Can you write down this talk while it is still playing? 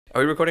Are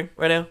we recording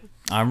right now?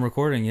 I'm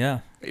recording, yeah.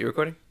 Are you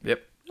recording?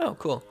 Yep. Oh,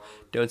 cool.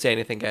 Don't say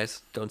anything,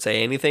 guys. Don't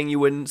say anything you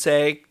wouldn't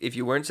say if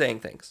you weren't saying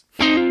things.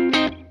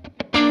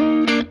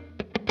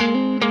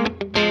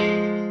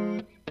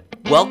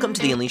 Welcome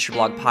to the Unleash Your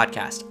Blog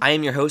podcast. I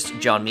am your host,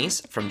 John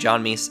Meese from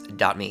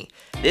johnmeese.me.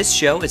 This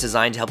show is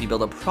designed to help you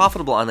build a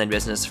profitable online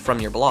business from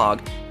your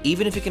blog,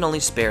 even if you can only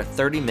spare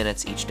 30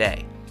 minutes each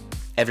day.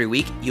 Every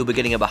week, you'll be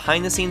getting a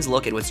behind-the-scenes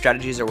look at what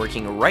strategies are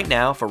working right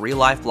now for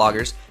real-life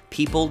bloggers,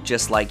 people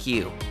just like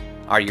you.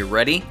 Are you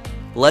ready?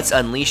 Let's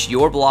unleash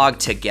your blog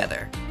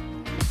together.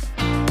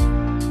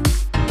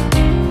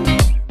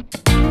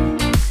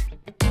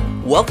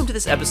 Welcome to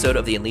this episode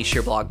of the Unleash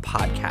Your Blog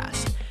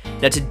podcast.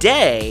 Now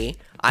today,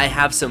 I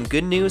have some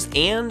good news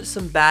and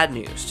some bad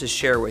news to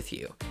share with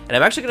you. And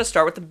I'm actually going to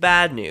start with the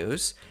bad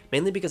news,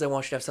 mainly because I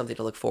want you to have something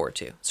to look forward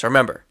to. So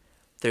remember,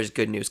 there's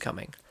good news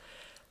coming.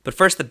 But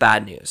first, the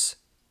bad news.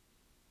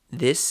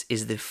 This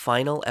is the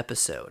final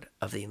episode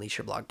of the Unleash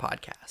Your Blog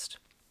podcast.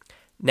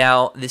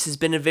 Now, this has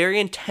been a very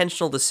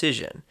intentional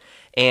decision,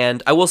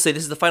 and I will say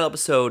this is the final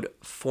episode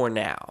for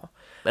now,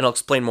 and I'll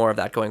explain more of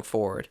that going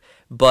forward.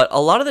 But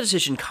a lot of the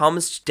decision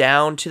comes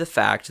down to the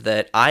fact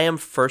that I am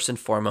first and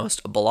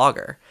foremost a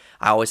blogger.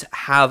 I always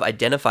have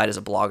identified as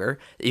a blogger.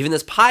 Even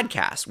this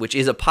podcast, which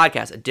is a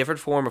podcast, a different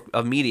form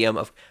of medium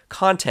of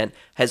content,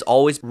 has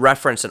always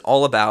referenced and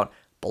all about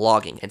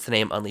blogging. It's the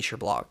name Unleash Your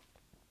Blog.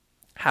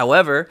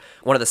 However,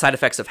 one of the side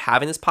effects of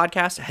having this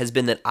podcast has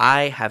been that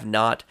I have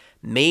not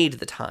made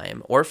the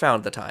time or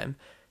found the time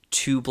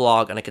to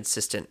blog on a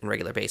consistent and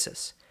regular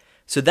basis.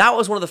 So that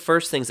was one of the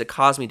first things that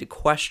caused me to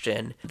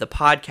question the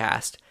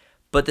podcast.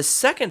 But the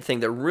second thing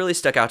that really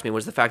stuck out to me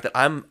was the fact that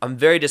I'm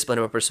very disciplined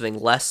about pursuing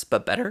less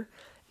but better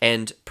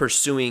and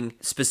pursuing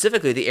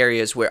specifically the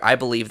areas where I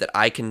believe that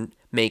I can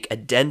make a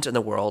dent in the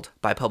world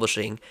by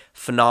publishing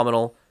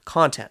phenomenal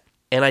content.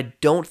 And I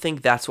don't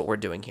think that's what we're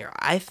doing here.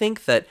 I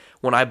think that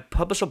when I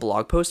publish a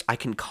blog post, I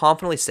can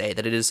confidently say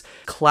that it is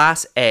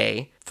Class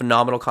A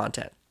phenomenal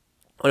content.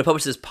 When I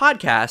publish this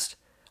podcast,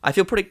 I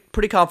feel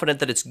pretty confident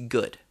that it's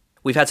good.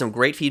 We've had some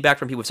great feedback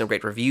from people with some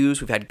great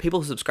reviews. We've had people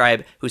who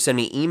subscribe who send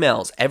me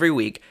emails every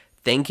week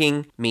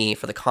thanking me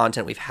for the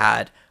content we've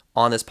had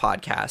on this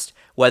podcast,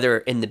 whether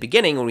in the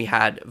beginning when we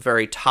had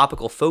very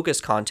topical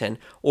focused content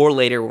or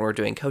later when we're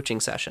doing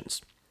coaching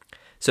sessions.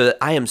 So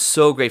I am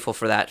so grateful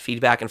for that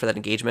feedback and for that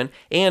engagement,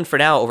 and for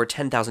now over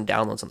 10,000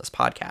 downloads on this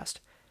podcast.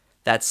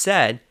 That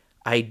said,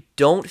 I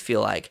don't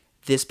feel like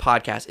this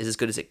podcast is as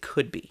good as it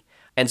could be.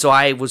 And so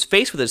I was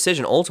faced with a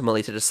decision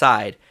ultimately to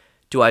decide,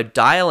 do I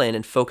dial in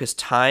and focus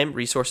time,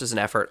 resources, and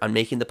effort on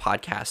making the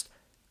podcast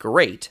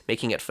great,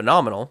 making it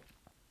phenomenal,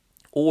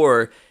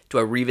 or do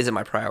I revisit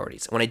my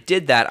priorities? When I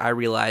did that, I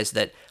realized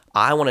that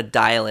I want to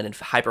dial in and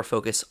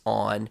hyper-focus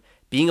on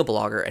being a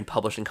blogger and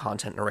publishing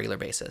content on a regular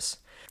basis.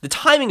 The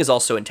timing is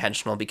also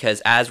intentional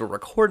because as we're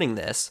recording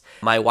this,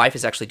 my wife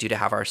is actually due to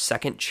have our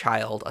second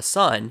child, a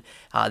son,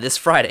 this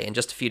Friday in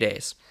just a few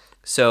days.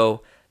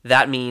 So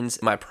that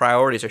means my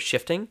priorities are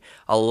shifting.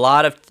 A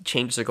lot of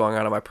changes are going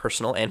on in my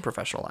personal and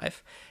professional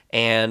life.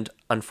 And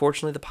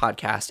unfortunately, the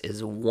podcast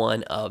is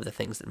one of the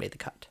things that made the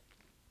cut.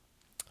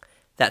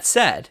 That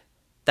said,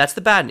 that's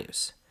the bad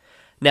news.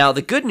 Now,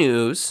 the good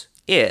news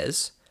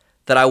is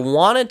that I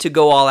wanted to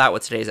go all out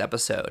with today's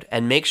episode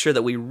and make sure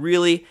that we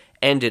really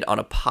ended on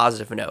a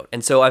positive note.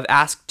 And so I've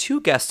asked two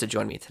guests to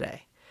join me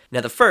today.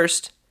 Now, the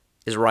first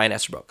is Ryan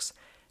Estabrooks.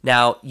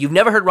 Now, you've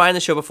never heard Ryan on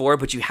the show before,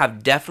 but you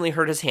have definitely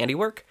heard his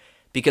handiwork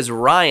because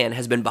Ryan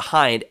has been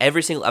behind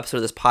every single episode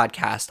of this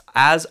podcast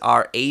as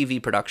our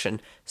AV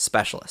production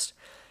specialist.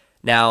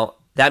 Now,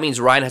 that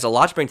means Ryan has a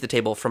lot to bring to the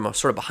table from a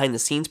sort of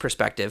behind-the-scenes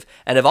perspective,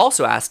 and I've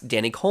also asked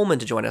Danny Coleman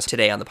to join us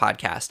today on the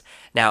podcast.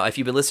 Now, if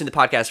you've been listening to the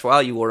podcast for a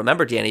while, you will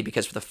remember Danny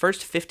because for the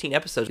first 15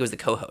 episodes, he was the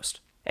co-host.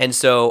 And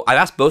so I've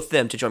asked both of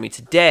them to join me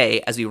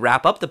today as we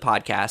wrap up the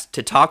podcast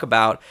to talk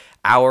about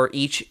our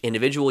each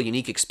individual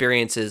unique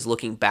experiences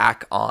looking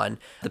back on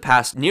the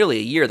past nearly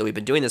a year that we've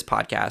been doing this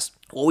podcast,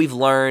 what we've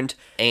learned,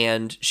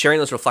 and sharing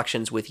those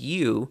reflections with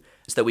you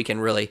so that we can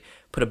really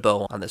put a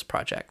bow on this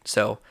project.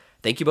 So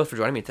thank you both for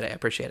joining me today. I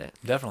appreciate it.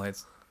 Definitely.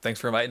 Thanks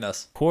for inviting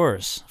us.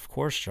 Of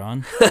course,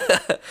 John.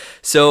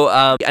 So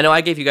I know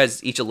I gave you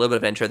guys each a little bit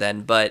of intro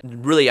then, but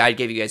really I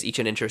gave you guys each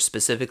an intro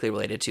specifically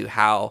related to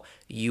how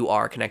you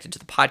are connected to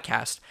the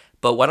podcast.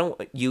 But why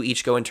don't you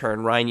each go in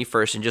turn, Ryan, you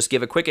first, and just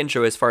give a quick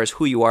intro as far as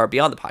who you are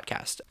beyond the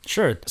podcast.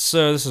 Sure.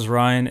 So this is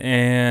Ryan,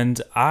 and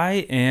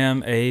I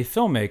am a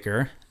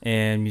filmmaker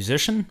and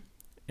musician,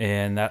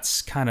 and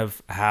that's kind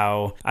of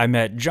how I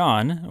met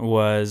John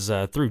was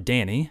through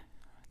Danny,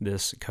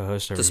 this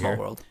co-host over here. It's a small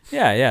world.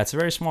 Yeah, it's a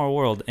very small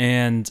world,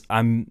 and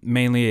I'm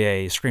mainly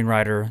a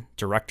screenwriter,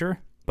 director,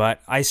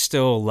 but I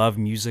still love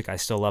music. I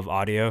still love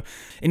audio.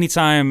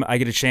 Anytime I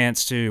get a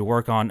chance to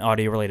work on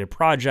audio-related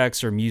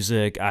projects or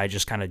music, I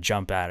just kind of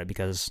jump at it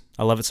because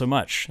I love it so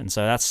much, and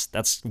so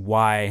that's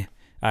why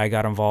I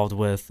got involved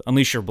with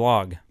Unleash Your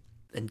Blog.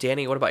 And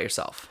Danny, what about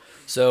yourself?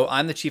 So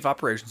I'm the Chief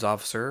Operations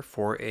Officer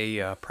for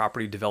a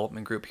property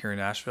development group here in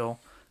Nashville.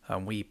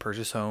 We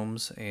purchase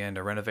homes and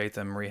renovate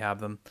them, rehab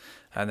them,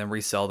 and then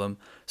resell them.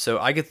 So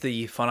I get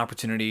the fun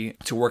opportunity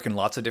to work in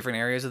lots of different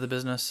areas of the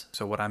business.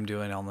 So what I'm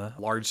doing on the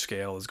large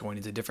scale is going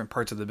into different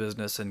parts of the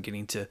business and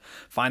getting to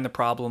find the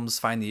problems,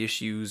 find the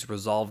issues,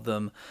 resolve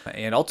them,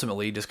 and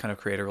ultimately just kind of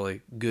create a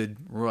really good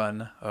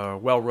run,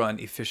 well-run,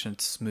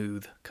 efficient,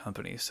 smooth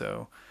company.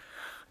 So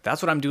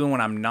that's what I'm doing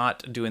when I'm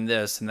not doing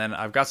this. And then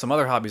I've got some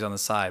other hobbies on the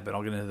side, but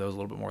I'll get into those a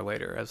little bit more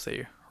later as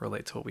they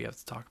relate to what we have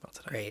to talk about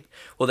today. Great.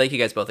 Well, thank you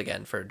guys both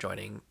again for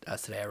joining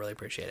us today. I really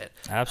appreciate it.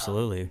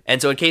 Absolutely.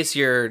 And so in case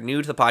you're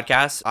new to the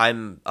podcast,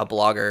 I'm a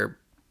blogger,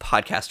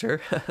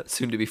 podcaster,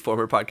 soon to be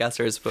former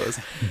podcaster, I suppose,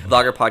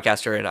 blogger,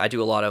 podcaster, and I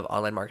do a lot of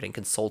online marketing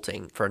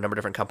consulting for a number of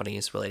different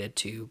companies related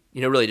to,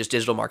 really just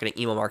digital marketing,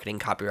 email marketing,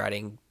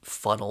 copywriting,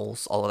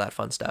 funnels, all of that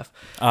fun stuff.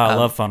 I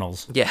love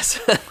funnels. Yes.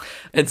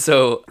 And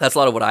so that's a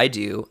lot of what I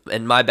do.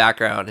 And my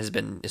background has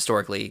been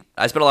historically,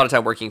 I spent a lot of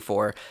time working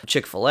for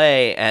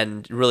Chick-fil-A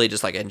and really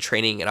just like in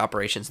training and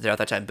operations. And throughout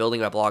that time,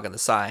 building my blog on the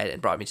side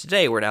and brought me to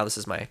today where now this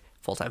is my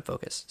full-time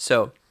focus.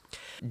 So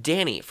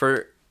Danny,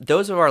 for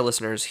those of our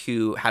listeners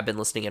who have been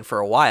listening in for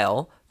a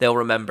while, they'll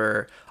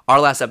remember our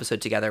last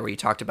episode together where you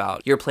talked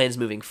about your plans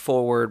moving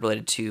forward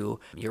related to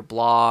your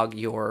blog,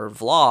 your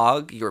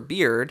vlog, your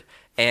beard,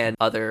 and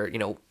other,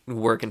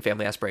 work and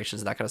family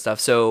aspirations and that kind of stuff.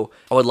 So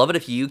I would love it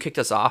if you kicked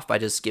us off by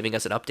just giving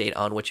us an update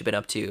on what you've been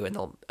up to in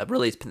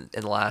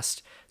the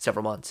last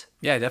several months.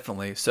 Yeah,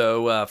 definitely.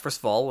 So first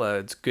of all,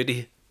 it's good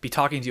to be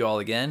talking to you all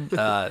again.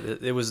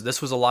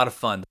 This was a lot of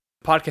fun.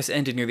 Podcast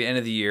ended near the end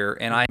of the year,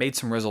 and I made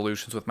some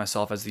resolutions with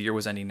myself as the year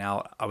was ending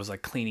out. I was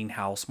like cleaning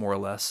house more or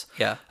less.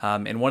 Yeah.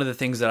 And one of the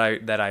things that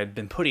I had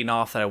been putting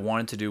off that I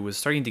wanted to do was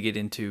starting to get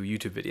into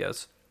YouTube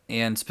videos.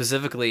 And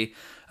specifically,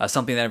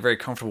 something that I'm very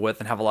comfortable with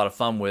and have a lot of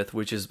fun with,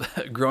 which is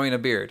growing a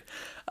beard.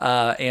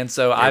 And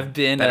so I've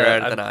been better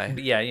at it than I.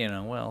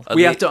 Yeah,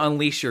 we have to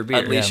unleash your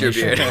beard. Unleash your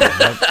beard.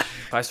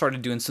 I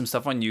started doing some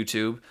stuff on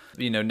YouTube,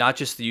 not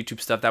just the YouTube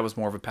stuff. That was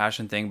more of a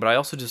passion thing, but I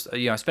also just,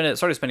 I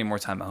started spending more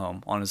time at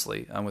home,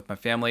 honestly, with my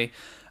family.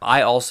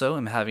 I also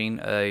am having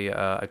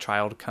a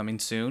child coming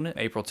soon.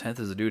 April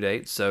 10th is the due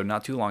date, so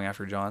not too long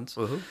after John's.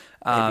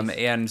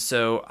 And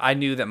so I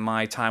knew that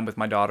my time with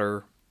my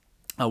daughter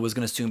was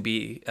going to soon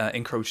be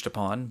encroached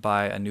upon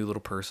by a new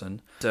little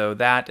person. So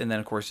that, and then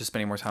of course just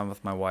spending more time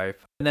with my wife,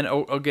 and then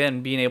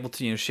again being able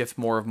to shift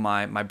more of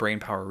my brain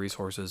power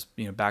resources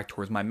back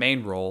towards my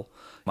main role,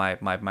 my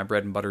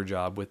bread and butter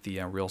job with the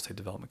real estate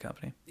development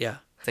company. Yeah,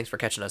 thanks for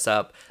catching us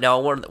up.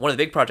 Now, one of the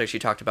big projects you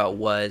talked about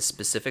was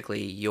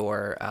specifically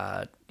your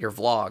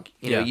vlog.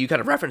 You kind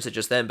of referenced it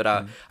just then, but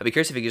I'd be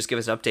curious if you could just give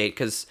us an update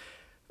because.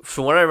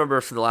 From what I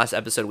remember from the last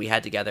episode we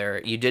had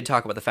together, you did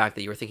talk about the fact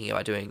that you were thinking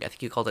about doing, I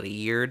think you called it a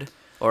yeared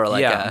or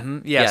like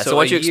So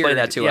why don't you explain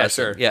that to us?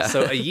 Sure. Yeah.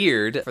 So a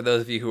yeared, for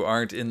those of you who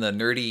aren't in the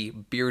nerdy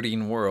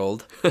bearding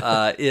world,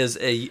 is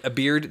a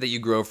beard that you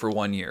grow for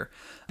 1 year.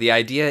 The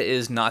idea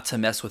is not to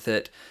mess with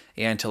it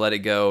and to let it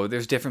go.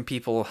 There's different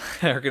people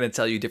that are going to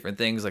tell you different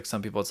things. Like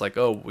some people, it's like,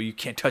 oh, well, you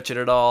can't touch it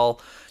at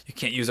all. You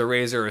can't use a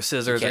razor or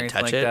scissors or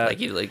anything like that. Like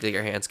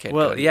your hands can't.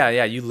 Well,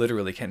 yeah, you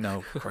literally can't.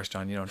 No, of course,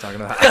 John, you know what I'm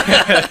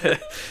talking about.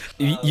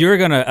 You're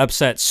going to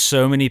upset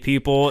so many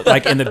people,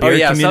 like in the beard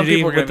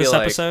community with this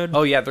episode.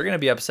 Oh, yeah, they're going to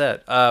be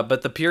upset.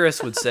 But the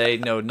purists would say,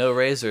 no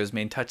razors,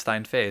 touch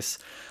thine face.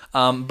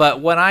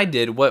 But what I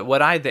did,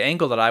 the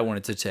angle that I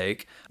wanted to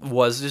take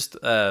was just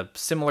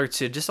similar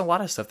to just a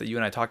lot of stuff that you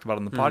and I talked about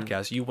on the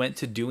podcast. You went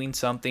to doing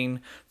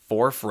something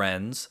for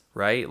friends,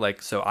 right?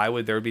 Like, so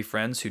there would be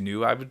friends who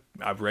knew I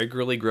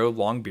regularly grow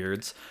long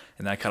beards,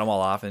 and then I cut them all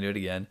off and do it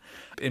again.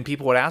 And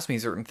people would ask me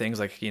certain things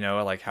like,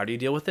 like, how do you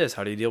deal with this?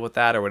 How do you deal with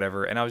that? Or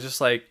whatever. And I was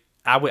just like,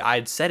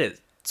 I'd said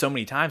it so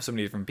many times, so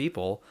many different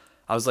people.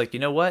 I was like, you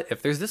know what?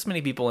 If there's this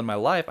many people in my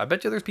life, I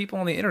bet you there's people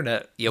on the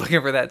internet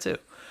looking for that too.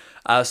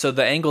 So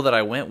the angle that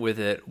I went with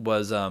it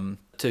was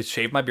to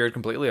shave my beard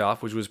completely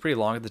off, which was pretty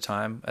long at the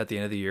time at the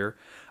end of the year.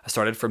 I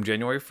started from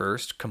January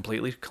 1st,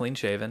 completely clean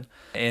shaven,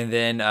 and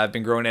then I've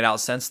been growing it out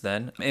since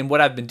then. And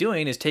what I've been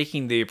doing is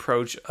taking the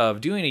approach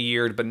of doing a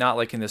yeared, but not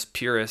like in this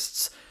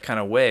purists kind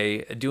of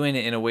way, doing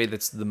it in a way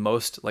that's the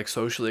most like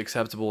socially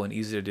acceptable and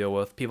easy to deal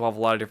with. People have a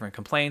lot of different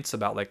complaints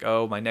about like,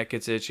 oh, my neck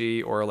gets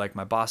itchy, or like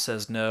my boss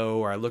says no,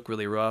 or I look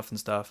really rough and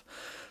stuff.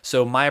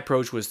 So my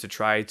approach was to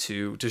try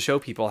to show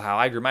people how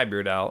I grew my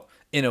beard out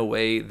in a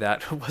way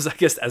that was, I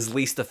guess, as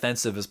least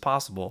offensive as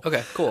possible.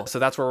 Okay, cool. So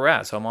that's where we're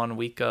at. So I'm on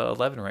week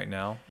 11 right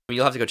now.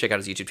 You'll have to go check out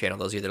his YouTube channel,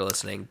 those of you that are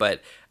listening.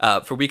 But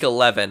for week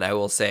 11, I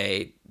will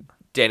say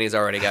Danny's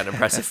already got an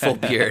impressive full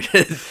beard.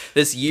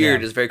 This year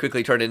has very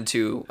quickly turned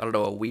into, I don't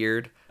know, a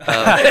weird.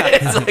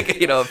 It's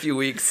like, a few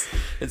weeks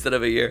instead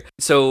of a year.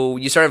 So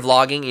you started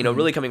vlogging,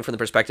 really coming from the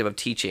perspective of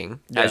teaching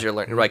as you're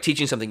learning, like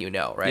teaching something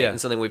right? Yeah.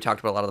 And something we've talked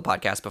about a lot of the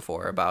podcasts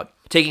before about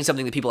taking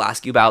something that people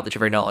ask you about that you're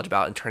very knowledgeable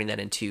about and turning that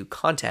into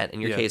content. In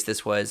your case,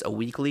 this was a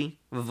weekly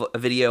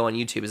video on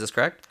YouTube. Is this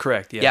correct?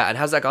 Correct, yeah. Yeah, and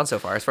how's that gone so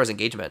far as far as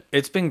engagement?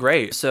 It's been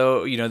great.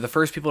 So, the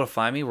first people to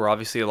find me were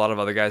obviously a lot of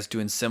other guys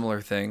doing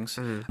similar things.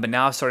 But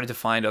now I've started to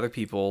find other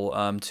people,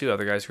 too,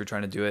 other guys who are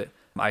trying to do it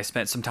I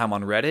spent some time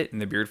on Reddit in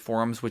the beard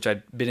forums, which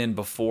I'd been in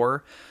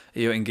before,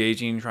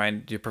 engaging,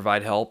 trying to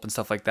provide help and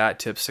stuff like that,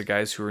 tips to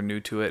guys who are new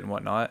to it and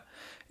whatnot,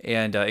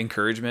 and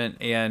encouragement,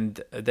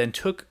 and then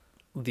took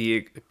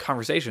the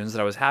conversations that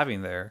I was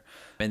having there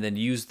and then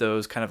used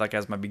those kind of like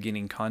as my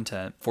beginning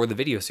content for the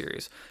video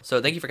series.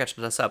 So thank you for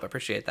catching us up. I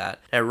appreciate that.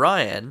 And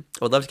Ryan,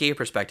 I would love to get your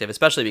perspective,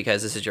 especially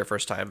because this is your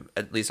first time,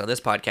 at least on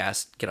this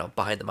podcast,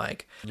 behind the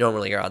mic.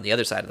 Normally you're on the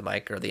other side of the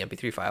mic or the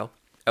MP3 file.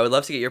 I would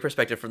love to get your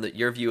perspective from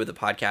your view of the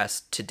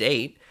podcast to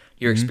date,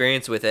 your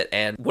experience with it,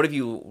 and what have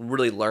you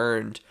really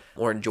learned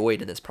or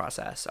enjoyed in this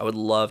process? I would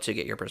love to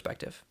get your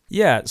perspective.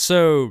 Yeah,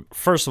 so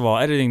first of all,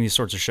 editing these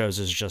sorts of shows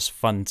is just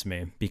fun to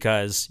me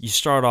because you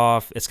start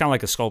off, it's kind of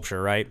like a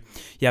sculpture, right?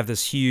 You have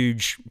this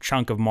huge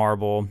chunk of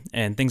marble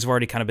and things have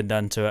already kind of been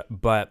done to it,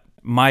 but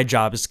my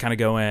job is to kind of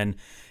go in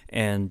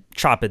and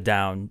chop it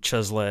down,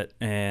 chisel it,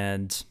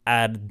 and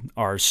add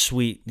our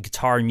sweet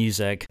guitar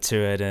music to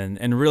it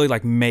and really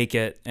like make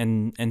it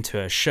into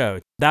a show.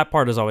 That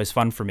part is always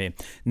fun for me.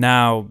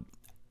 Now,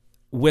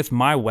 with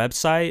my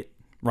website,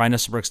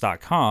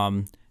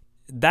 RyanEstabrooks.com,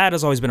 that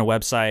has always been a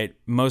website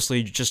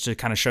mostly just to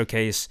kind of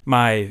showcase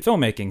my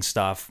filmmaking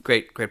stuff.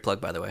 Great plug,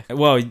 by the way.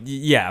 Well,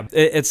 yeah,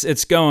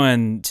 it's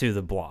going to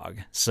the blog,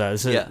 so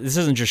this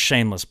isn't just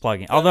shameless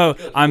plugging. Although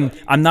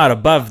I'm not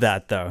above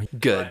that though.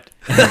 Good.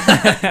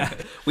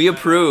 We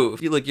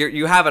approve.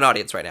 You have an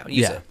audience right now.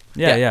 Use it.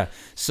 Yeah.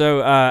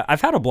 So I've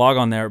had a blog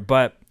on there,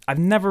 but I've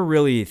never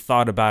really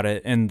thought about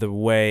it in the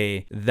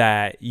way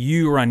that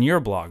you run your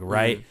blog,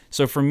 right? Mm-hmm.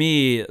 So for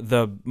me,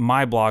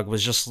 my blog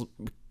was just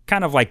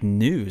kind of like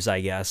news,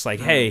 I guess. Like,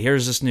 hey,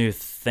 here's this new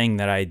thing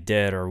that I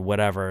did or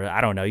whatever.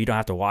 I don't know. You don't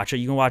have to watch it.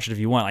 You can watch it if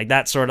you want. Like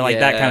that sort of like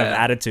that kind of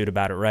attitude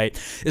about it, right?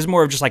 It's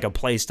more of just like a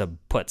place to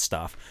put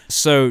stuff.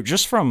 So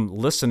just from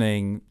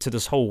listening to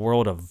this whole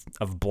world of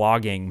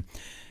blogging,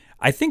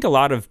 I think a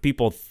lot of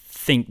people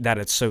think that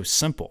it's so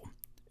simple.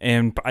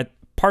 And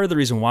part of the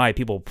reason why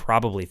people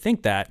probably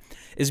think that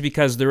is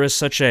because there is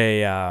such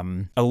a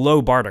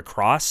low bar to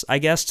cross, I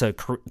guess, to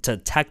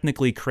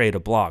technically create a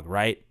blog,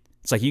 right?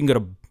 It's like you can go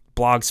to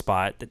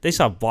Blogspot. They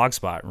still have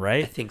Blogspot,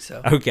 right? I think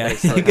so. Okay.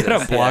 You go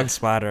to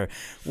Blogspot or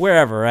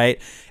wherever,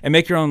 right? And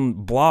make your own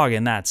blog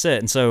and that's it.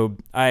 And so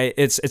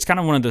it's kind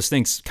of one of those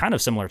things kind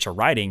of similar to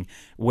writing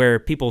where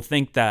people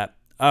think that,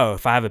 oh,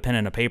 if I have a pen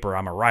and a paper,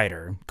 I'm a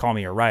writer. Call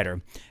me a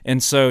writer.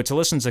 And so to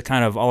listen to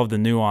kind of all of the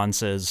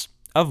nuances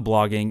of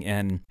blogging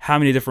and how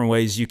many different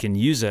ways you can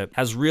use it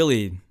has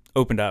really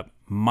opened up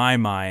my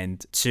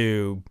mind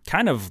to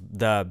kind of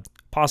the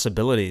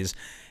possibilities.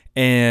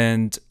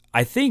 And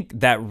I think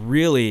that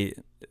really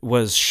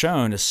was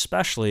shown,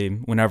 especially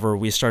whenever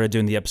we started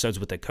doing the episodes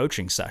with the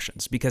coaching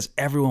sessions, because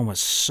everyone was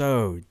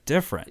so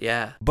different.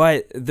 Yeah.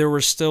 But there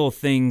were still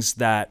things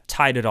that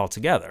tied it all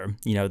together.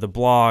 The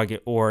blog,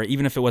 or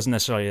even if it wasn't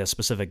necessarily a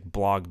specific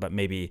blog, but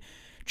maybe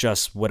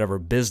just whatever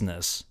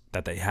business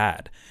that they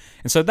had.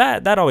 And so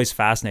that always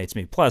fascinates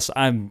me. Plus,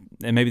 and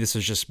maybe this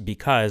is just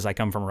because I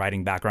come from a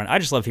writing background, I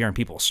just love hearing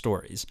people's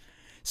stories.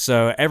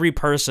 So every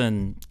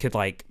person could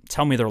like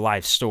tell me their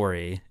life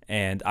story,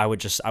 and I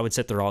would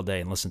sit there all day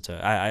and listen to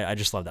it. I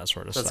just love that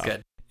sort of stuff. That's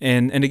good.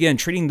 And again,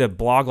 treating the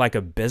blog like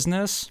a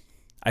business,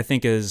 I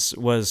think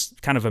was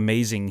kind of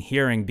amazing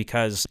hearing,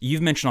 because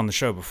you've mentioned on the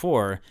show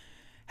before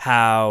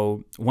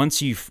how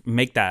once you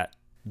make that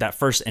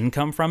first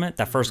income from it,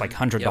 that first like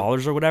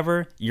 $100 or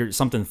whatever,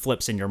 something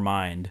flips in your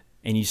mind.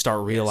 And you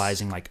start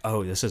realizing like,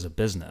 oh, this is a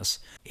business.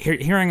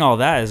 Hearing all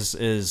that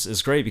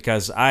is great,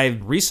 because I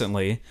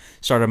recently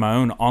started my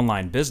own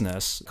online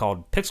business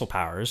called Pixel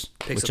Powers,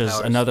 which is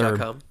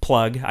another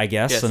plug, I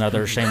guess, yes.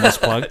 Another shameless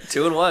plug.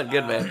 2 in 1,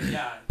 good man.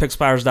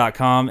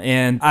 Pixelpowers.com.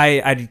 And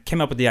I came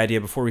up with the idea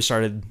before we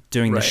started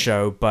doing the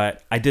show,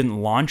 but I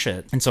didn't launch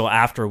it until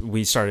after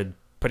we started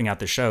putting out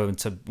the show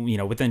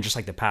within just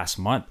like the past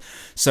month.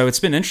 So it's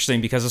been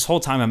interesting because this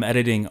whole time I'm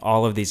editing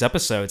all of these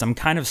episodes, I'm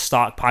kind of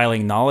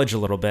stockpiling knowledge a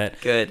little bit.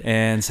 Good.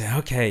 And say,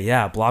 okay,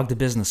 yeah, blog to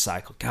business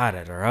cycle. Got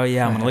it. Or, oh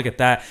yeah, I'm going to look at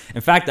that.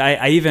 In fact,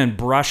 I even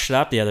brushed it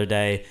up the other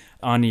day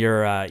on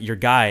your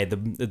guide,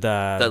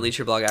 the Unleash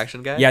Your Blog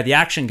Action Guide? Yeah, the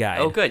action guide.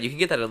 Oh, good. You can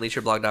get that at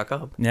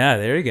unleashyourblog.com. Yeah,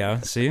 there you go.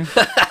 See?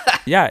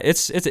 Yeah,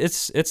 it's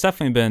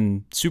definitely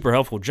been super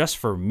helpful just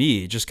for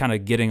me, just kind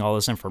of getting all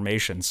this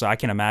information. So I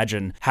can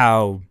imagine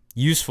how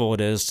useful it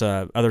is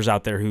to others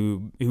out there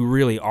who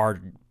really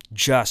are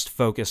just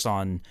focused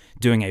on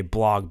doing a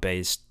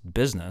blog-based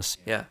business.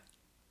 Yeah,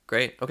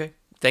 great. Okay,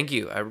 thank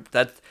you.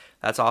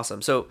 That's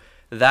awesome. So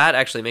that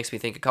actually makes me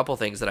think a couple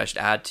things that I should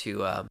add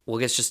to,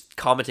 just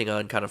commenting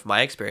on kind of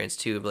my experience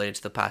too, related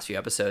to the past few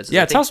episodes.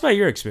 Yeah, tell us about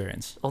your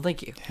experience. Well,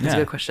 thank you. That's a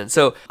good question.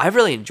 So I've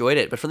really enjoyed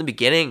it, but from the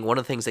beginning, one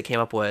of the things that came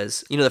up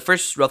was, the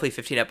first roughly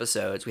 15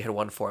 episodes, we had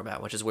one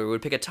format, which is where we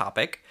would pick a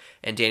topic,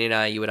 and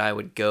you and I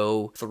would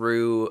go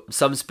through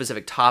some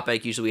specific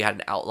topic. Usually we had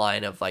an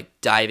outline of like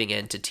diving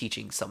into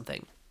teaching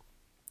something.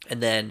 And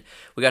then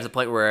we got to the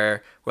point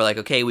where we're like,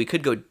 okay, we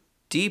could go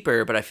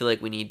deeper, but I feel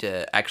like we need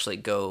to actually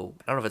go,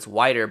 I don't know if it's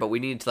wider, but we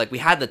need to we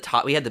had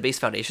the base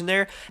foundation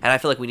there, and I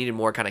feel like we needed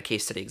more kind of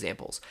case study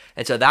examples.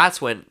 And so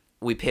that's when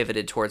we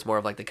pivoted towards more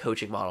of like the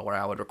coaching model where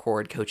I would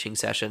record coaching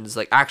sessions,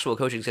 like actual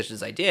coaching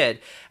sessions I did,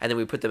 and then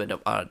we put them into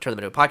turn them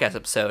into a podcast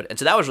episode. And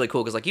so that was really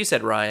cool because, like you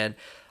said, Ryan,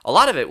 a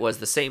lot of it was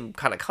the same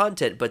kind of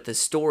content, but the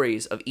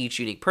stories of each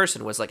unique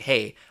person was like,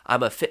 hey,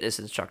 I'm a fitness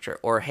instructor,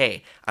 or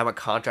hey, I'm a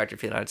contractor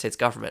for the United States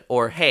government,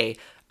 or hey,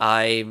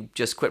 I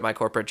just quit my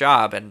corporate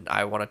job and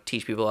I want to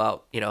teach people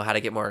out, how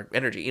to get more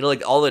energy.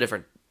 Like all the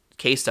different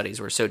case studies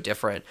were so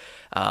different.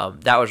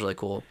 That was really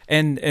cool.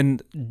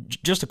 And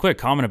just a quick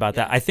comment about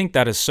that. I think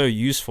that is so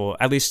useful,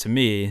 at least to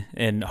me,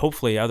 and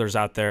hopefully others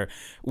out there,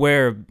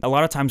 where a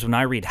lot of times when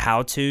I read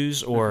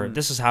how-tos or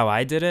this is how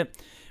I did it,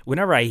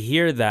 whenever I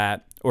hear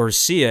that or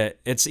see it,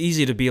 it's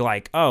easy to be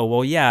like, oh,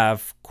 well, yeah,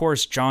 of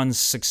course John's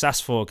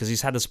successful because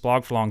he's had this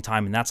blog for a long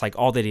time and that's like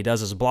all that he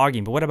does is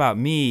blogging. But what about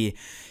me?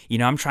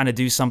 I'm trying to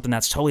do something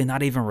that's totally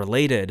not even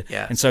related.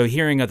 Yeah. And so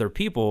hearing other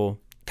people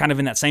kind of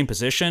in that same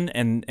position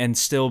and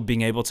still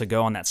being able to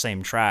go on that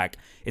same track,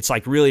 it's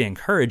like really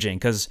encouraging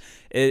because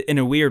in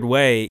a weird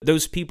way,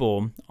 those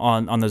people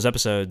on those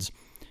episodes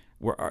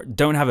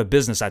don't have a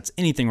business that's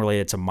anything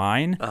related to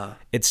mine.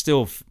 It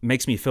still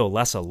makes me feel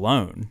less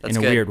alone in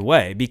a weird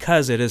way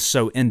because it is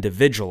so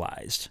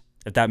individualized,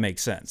 if that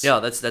makes sense. Yeah,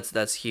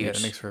 that's huge. Yeah,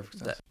 that makes perfect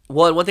sense.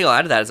 Well, and one thing I'll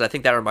add to that is I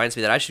think that reminds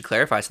me that I should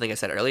clarify something I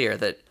said earlier,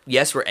 that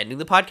yes, we're ending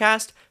the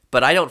podcast,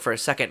 but I don't for a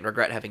second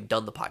regret having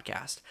done the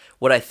podcast.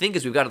 What I think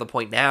is we've got to the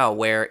point now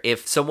where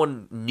if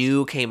someone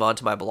new came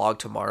onto my blog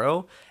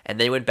tomorrow and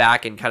they went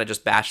back and kind of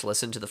just batch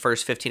listened to the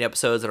first 15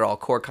 episodes that are all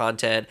core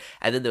content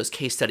and then those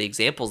case study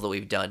examples that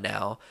we've done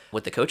now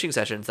with the coaching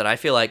sessions, then I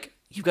feel like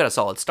you've got a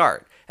solid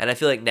start. And I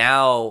feel like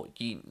now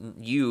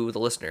you, the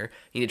listener,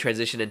 you need to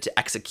transition into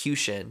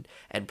execution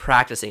and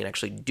practicing and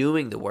actually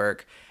doing the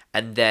work.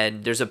 And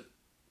then there's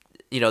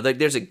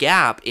a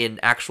gap in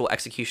actual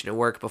execution and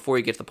work before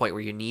you get to the point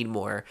where you need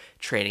more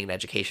training and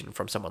education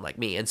from someone like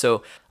me. And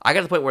so I got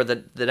to the point where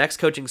the next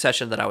coaching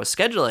session that I was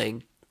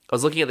scheduling, I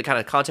was looking at the kind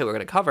of content we we're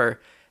going to cover,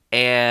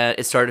 and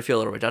it started to feel a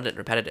little redundant and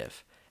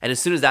repetitive. And as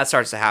soon as that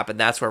starts to happen,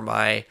 that's where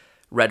my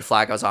red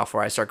flag goes off,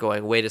 where I start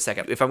going, wait a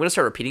second, if I'm going to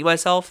start repeating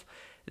myself,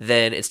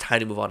 then it's time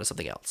to move on to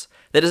something else.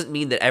 That doesn't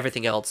mean that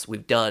everything else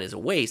we've done is a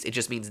waste. It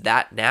just means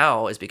that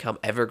now has become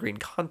evergreen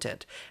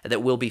content and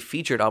that will be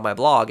featured on my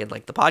blog and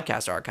like the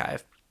podcast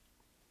archive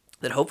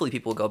that hopefully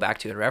people will go back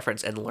to and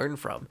reference and learn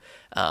from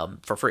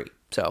for free.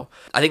 So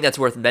I think that's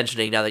worth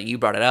mentioning now that you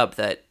brought it up,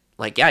 that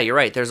like, yeah, you're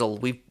right.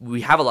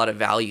 We have a lot of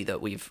value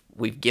that we've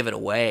given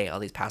away on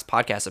these past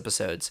podcast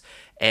episodes.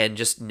 And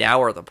just now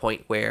we're at the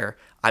point where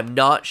I'm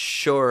not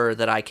sure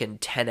that I can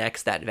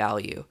 10x that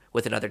value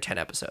with another 10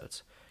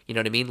 episodes. You know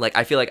what I mean? Like,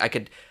 I feel like I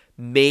could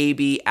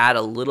maybe add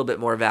a little bit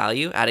more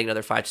value, adding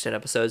another 5 to 10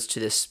 episodes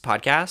to this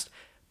podcast,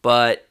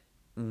 but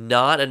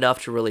not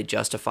enough to really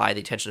justify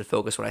the attention and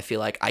focus when I feel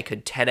like I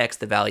could 10x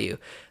the value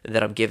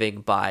that I'm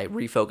giving by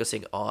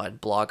refocusing on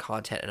blog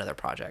content and other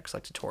projects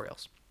like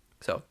tutorials.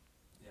 So,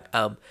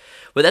 but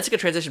that's a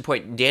good transition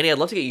point. Danny, I'd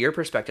love to get your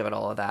perspective on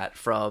all of that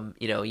from,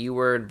 you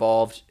were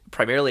involved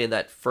primarily in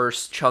that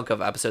first chunk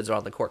of episodes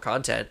around the core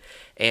content,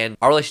 and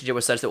our relationship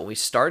was such that when we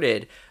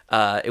started,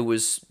 it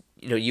was,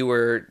 you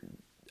were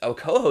a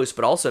co-host,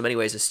 but also in many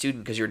ways a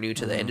student because you're new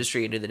to the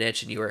industry and new to the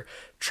niche, and you were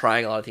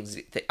trying a lot of things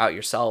out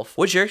yourself.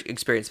 What's your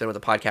experience been with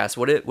the podcast?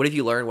 What have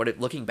you learned?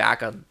 Looking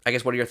back on, I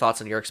guess, what are your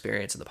thoughts on your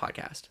experience in the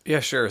podcast? Yeah,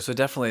 sure. So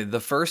definitely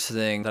the first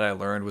thing that I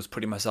learned was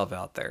putting myself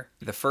out there.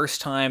 The first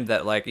time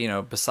that,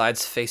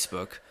 besides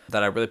Facebook,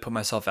 that I really put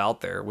myself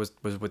out there was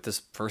with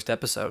this first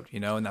episode,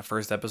 and that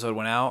first episode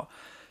went out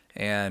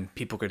and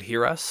people could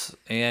hear us,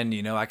 and,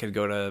 I could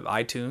go to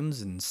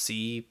iTunes and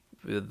see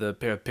the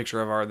picture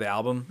of the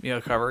album,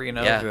 cover,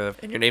 Yeah.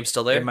 And your name's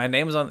still there? And my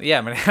name's on,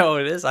 oh,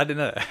 it is? I didn't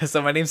know that.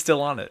 So my name's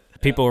still on it.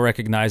 People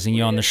recognizing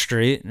you on the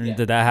street. Yeah.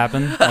 Did that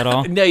happen at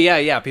all? No,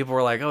 yeah. People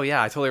were like, oh,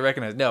 yeah, I totally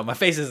recognize. No, my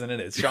face isn't in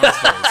it. It's Sean's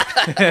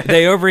face.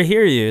 They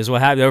overhear you is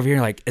what happened. They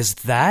overhear like, is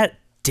that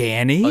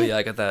Danny? Oh, yeah,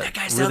 I got that. That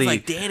guy sounds really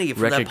like Danny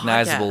from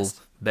recognizable that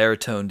podcast.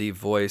 Baritone deep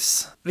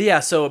voice. But yeah,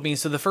 so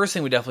the first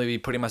thing would definitely be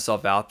putting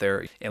myself out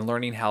there and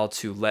learning how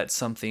to let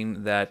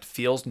something that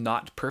feels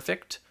not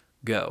perfect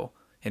go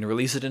and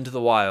release it into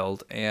the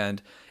wild. And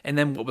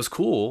then what was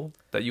cool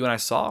that you and I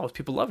saw was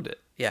people loved it.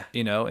 Yeah.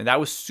 And that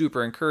was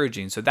super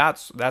encouraging. So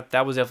that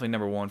was definitely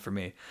number one for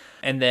me.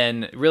 And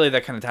then really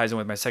that kind of ties in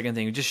with my second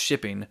thing, just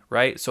shipping,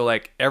 right? So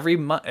like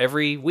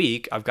every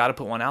week I've got to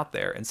put one out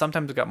there, and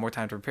sometimes I've got more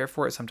time to prepare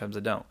for it. Sometimes I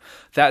don't.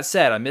 That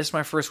said, I missed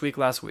my first week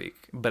last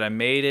week, but I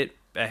made it.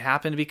 It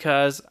happened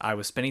because I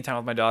was spending time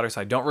with my daughter,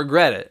 so I don't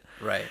regret it.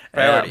 Right.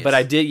 Priorities. But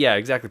I did, yeah,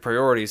 exactly,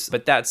 priorities.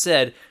 But that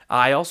said,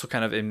 I also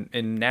kind of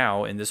in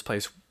now in this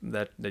place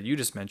that you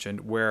just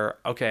mentioned where,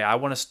 okay, I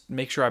want to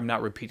make sure I'm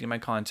not repeating my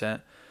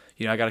content.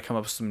 I got to come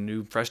up with some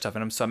new, fresh stuff.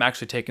 And I'm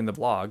actually taking the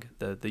blog,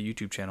 the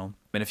YouTube channel,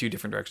 in a few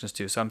different directions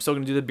too. So I'm still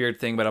going to do the beard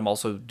thing, but I'm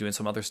also doing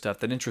some other stuff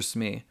that interests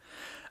me.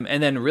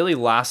 And then really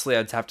lastly,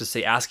 I'd have to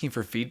say asking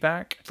for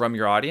feedback from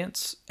your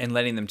audience and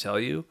letting them tell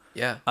you.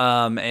 Yeah.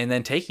 And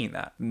then taking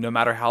that, no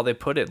matter how they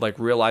put it, like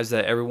realize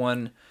that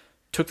everyone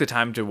took the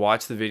time to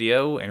watch the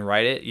video and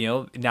write it.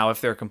 Now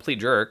if they're a complete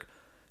jerk,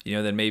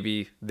 then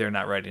maybe they're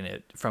not writing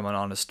it from an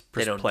honest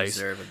place. They don't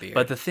deserve a beer.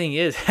 But the thing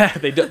is,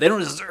 they don't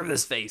deserve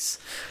this face.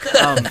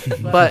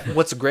 But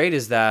what's great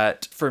is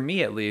that, for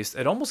me at least,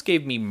 it almost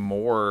gave me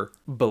more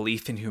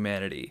belief in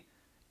humanity,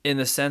 in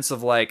the sense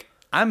of like,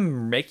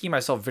 I'm making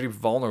myself very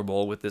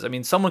vulnerable with this. I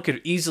mean, someone could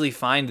easily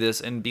find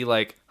this and be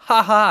like,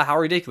 haha, how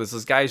ridiculous.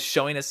 This guy's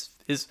showing us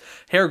his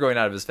hair growing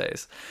out of his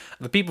face.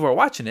 The people who are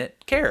watching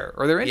it care,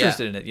 or they're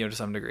interested in it, to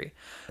some degree.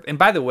 And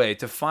by the way,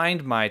 to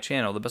find my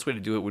channel, the best way to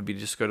do it would be to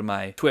just go to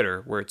my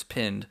Twitter, where it's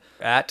pinned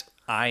at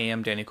I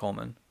am Danny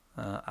Coleman.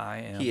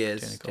 He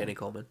is Danny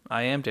Coleman.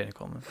 I am Danny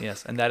Coleman,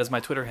 yes. And that is my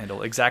Twitter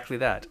handle, exactly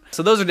that.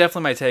 So those are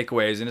definitely my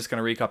takeaways, and just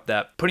going to recap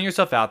that. Putting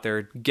yourself out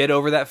there, get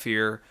over that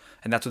fear,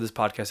 and that's what this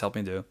podcast helped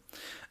me do.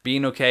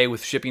 Being okay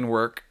with shipping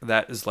work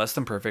that is less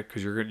than perfect,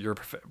 because we're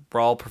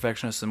all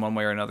perfectionists in one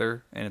way or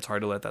another, and it's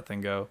hard to let that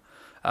thing go.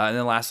 And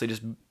then lastly,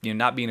 just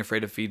not being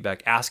afraid of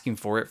feedback, asking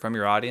for it from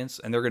your audience,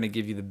 and they're going to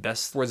give you the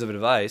best words of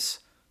advice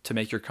to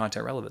make your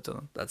content relevant to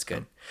them. That's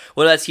good.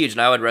 Well, that's huge,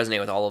 and I would resonate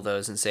with all of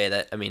those and say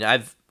that, I mean,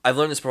 I've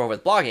learned this before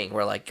with blogging,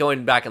 where like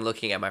going back and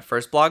looking at my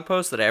first blog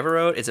post that I ever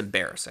wrote is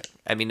embarrassing.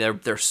 I mean,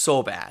 they're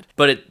so bad,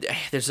 but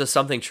there's just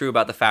something true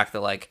about the fact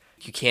that like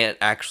you can't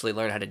actually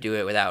learn how to do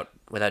it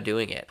without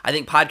doing it. I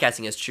think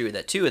podcasting is true of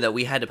that too, and that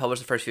we had to publish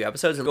the first few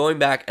episodes, and going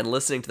back and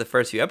listening to the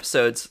first few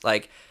episodes,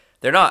 like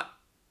they're not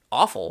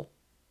awful,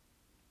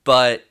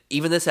 but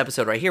even this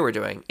episode right here we're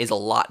doing is a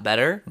lot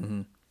better,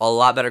 a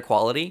lot better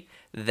quality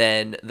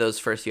than those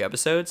first few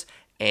episodes.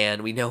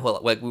 And we know,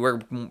 like, we were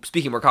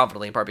speaking more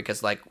confidently in part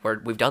because, like,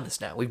 we've done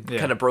this now. We've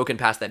kind of broken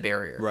past that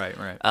barrier. Right.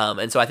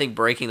 And so I think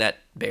breaking that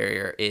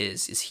barrier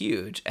is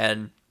huge.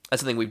 And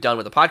that's something we've done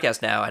with the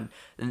podcast now.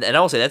 And I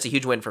will say that's a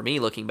huge win for me,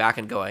 looking back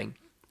and going,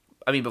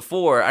 I mean,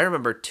 before, I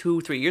remember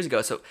 2-3 years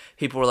ago, so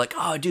people were like,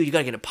 oh, dude, you got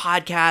to get into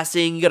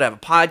podcasting. You got to have a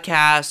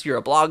podcast. You're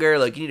a blogger.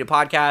 Like, you need a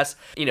podcast.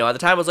 At the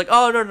time, I was like,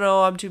 oh,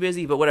 no, I'm too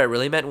busy. But what I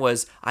really meant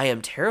was I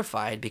am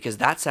terrified because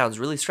that sounds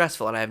really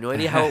stressful and I have no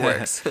idea how it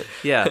works.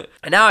 Yeah.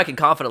 And now I can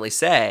confidently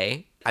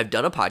say I've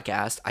done a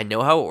podcast. I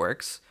know how it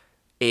works.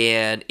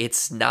 And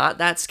it's not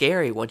that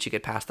scary once you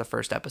get past the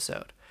first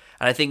episode.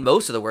 And I think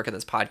most of the work in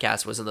this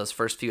podcast was in those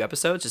first few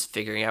episodes, just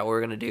figuring out what we're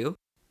going to do.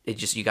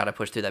 You got to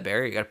push through that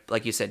barrier. You got to,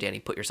 like you said, Danny,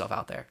 put yourself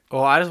out there.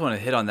 Well, I just want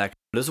to hit on that.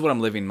 This is what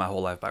I'm living my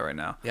whole life by right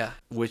now. Yeah.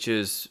 Which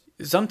is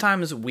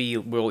sometimes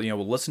we'll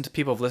listen to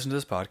people who've listened to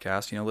this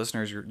podcast.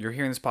 Listeners, you're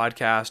hearing this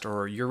podcast,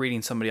 or you're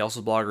reading somebody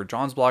else's blog or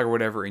John's blog or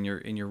whatever, and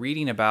you're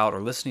reading about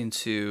or listening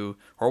to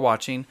or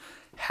watching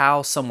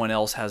how someone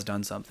else has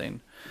done something.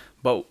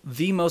 But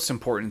the most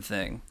important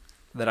thing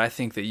that I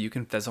think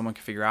that someone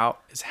can figure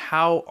out is,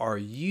 how are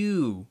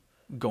you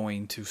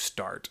going to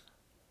start?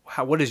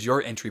 What is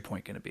your entry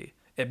point going to be?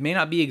 It may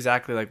not be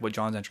exactly like what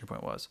John's entry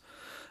point was,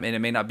 and it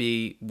may not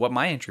be what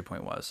my entry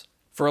point was.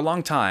 For a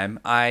long time,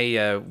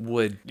 I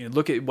would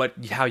look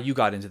at how you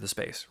got into the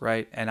space,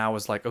 right? And I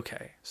was like,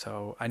 okay,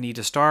 so I need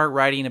to start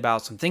writing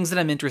about some things that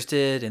I'm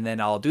interested in, and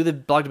then I'll do the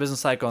blog to business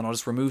cycle, and I'll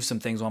just remove some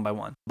things one by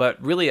one.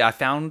 But really, I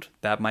found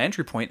that my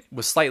entry point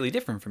was slightly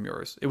different from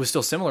yours. It was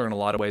still similar in a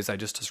lot of ways I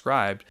just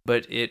described,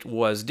 but it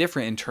was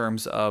different in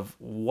terms of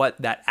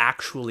what that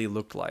actually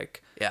looked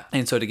like. Yeah.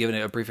 And so to give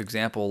it a brief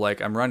example, like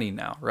I'm running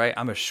now, right?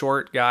 I'm a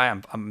short guy.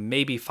 I'm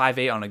maybe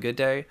 5'8" on a good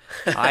day.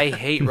 I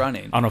hate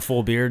running. On a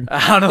full beard?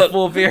 On a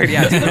full beard.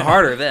 Yeah, it's even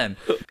harder then.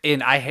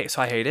 And I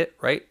hate it,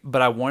 right?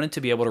 But I wanted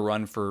to be able to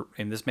run for,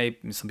 and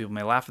some people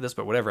may laugh at this,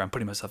 but whatever, I'm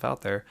putting myself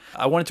out there.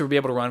 I wanted to be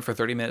able to run for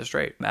 30 minutes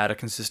straight at a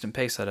consistent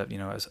pace at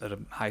a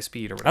high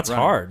speed or whatever. That's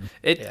hard.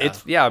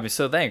 I mean,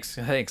 so thanks.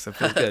 It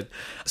feels good.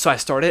 So I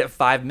started at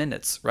 5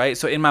 minutes, right?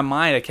 So in my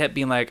mind, I kept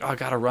being like, oh, I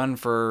got to run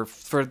for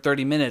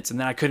 30 minutes, and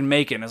then I couldn't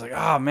make it. And I was like,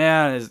 oh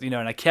man,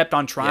 and I kept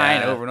on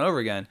trying over and over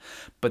again.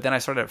 But then I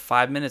started at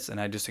 5 minutes, and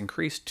I just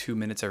increased 2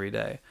 minutes every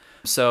day.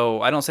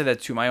 So I don't say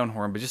that to my own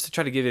horn, but just to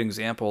try to give you an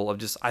example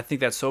of I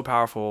think that's so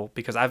powerful,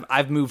 because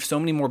I've moved so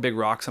many more big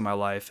rocks in my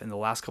life in the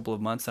last couple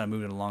of months than I've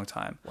moved in a long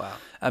time. Wow.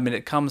 I mean,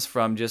 it comes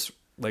from just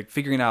like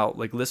figuring out,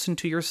 like, listen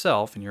to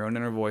yourself and your own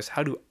inner voice.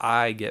 How do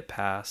I get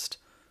past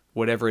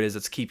whatever it is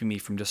that's keeping me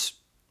from just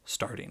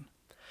starting?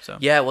 So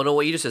yeah, well, no,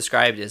 what you just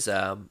described is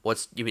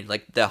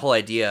like the whole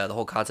idea, the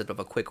whole concept of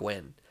a quick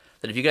win.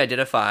 That if you can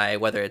identify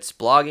whether it's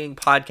blogging,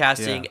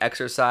 podcasting,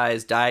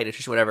 exercise, diet,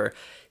 nutrition, whatever,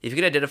 if you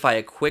can identify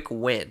a quick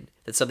win,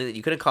 that's something that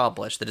you can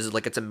accomplish, that is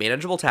like it's a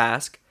manageable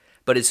task,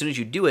 but as soon as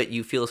you do it,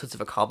 you feel a sense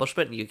of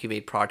accomplishment and you can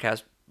make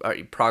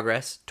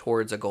progress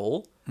towards a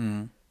goal,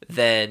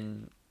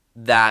 then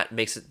that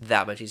makes it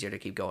that much easier to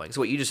keep going. So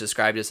what you just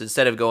described is,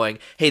 instead of going,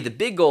 hey, the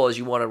big goal is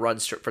you want to run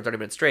for 30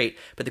 minutes straight,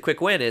 but the quick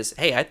win is,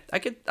 hey, I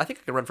think I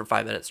can run for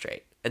 5 minutes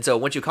straight. And so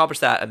once you accomplish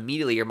that,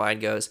 immediately your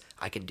mind goes,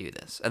 I can do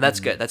this. And that's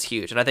good. That's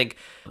huge. And I think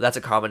that's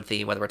a common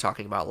theme, whether we're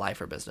talking about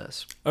life or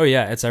business. Oh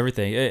yeah, it's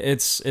everything.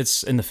 It's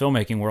in the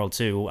filmmaking world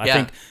too. I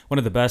think one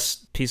of the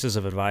best pieces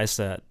of advice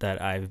that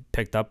I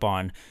picked up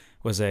on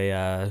was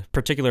a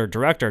particular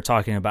director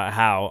talking about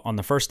how on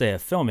the first day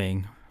of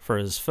filming for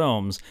his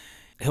films,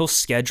 he'll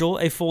schedule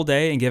a full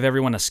day and give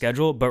everyone a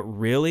schedule, but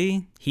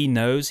really he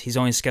knows he's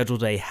only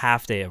scheduled a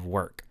half day of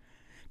work,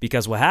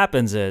 because what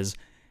happens is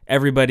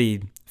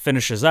everybody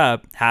finishes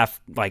up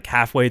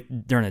halfway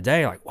during the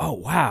day, like, whoa,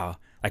 wow.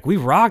 Like, we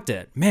rocked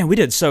it. Man, we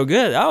did so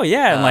good. Oh,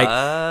 yeah. And,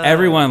 like,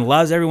 everyone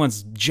loves,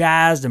 everyone's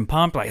jazzed and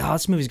pumped. Like, oh,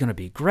 this movie's going to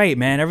be great,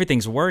 man.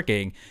 Everything's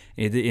working.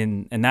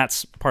 And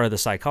that's part of the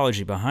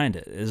psychology behind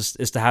it,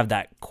 is to have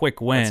that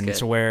quick win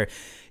to where,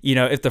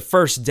 if the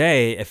first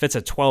day, if it's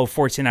a 12,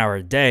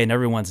 14-hour day and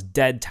everyone's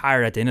dead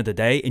tired at the end of the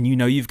day and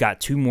you've got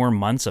 2 more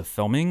months of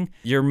filming,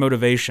 your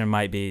motivation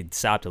might be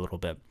sapped a little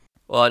bit.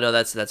 Well, no,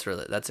 that's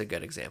a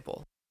good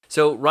example.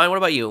 So, Ryan, what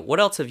about you? What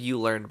else have you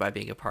learned by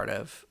being a part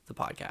of the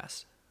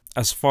podcast?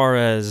 As far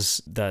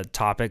as the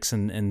topics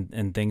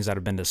and things that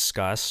have been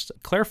discussed,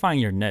 clarifying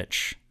your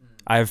niche,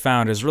 I've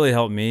found has really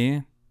helped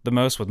me the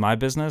most with my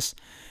business.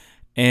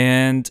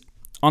 And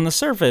on the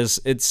surface,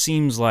 it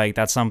seems like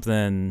that's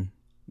something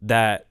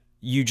that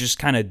you just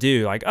kind of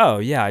do. Like, oh,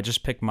 yeah, I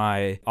just pick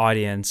my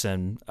audience.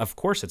 And of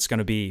course, it's going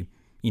to be,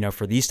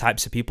 for these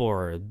types of people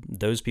or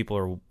those people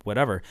or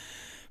whatever.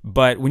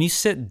 But when you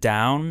sit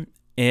down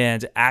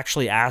and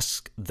actually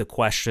ask the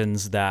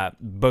questions that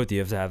both of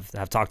you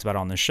have talked about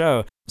on the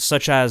show,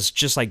 such as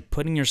just like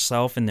putting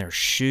yourself in their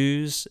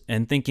shoes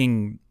and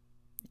thinking,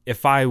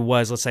 if I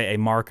was, let's say, a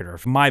marketer,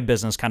 if my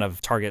business kind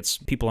of targets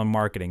people in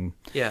marketing.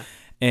 Yeah.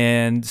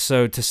 And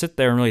so to sit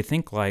there and really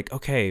think like,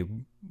 okay,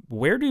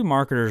 where do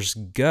marketers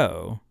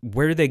go?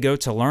 Where do they go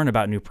to learn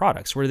about new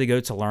products? Where do they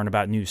go to learn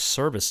about new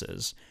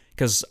services?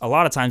 Because a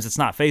lot of times it's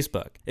not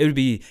Facebook.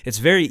 It's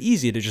very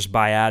easy to just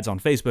buy ads on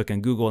Facebook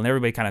and Google, and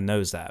everybody kind of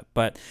knows that.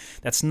 But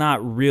that's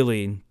not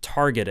really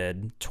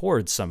targeted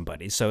towards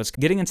somebody. So it's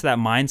getting into that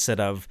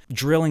mindset of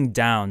drilling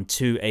down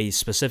to a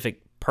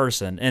specific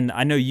person. And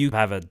I know you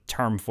have a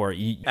term for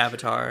it.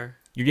 Avatar.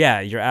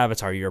 Your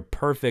avatar, your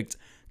perfect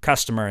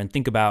customer, and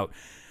think about,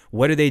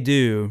 what do they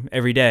do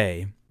every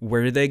day?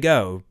 Where do they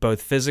go,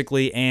 both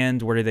physically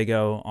and where do they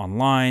go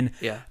online?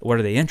 Yeah. What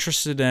are they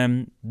interested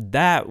in?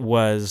 It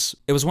was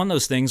one of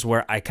those things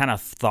where I kind of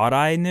thought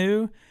I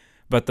knew,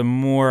 but the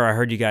more I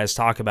heard you guys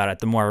talk about it,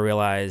 the more I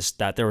realized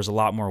that there was a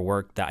lot more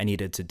work that I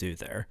needed to do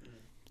there.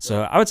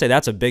 So I would say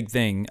that's a big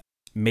thing.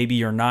 Maybe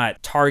you're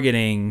not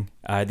targeting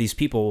these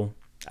people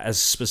as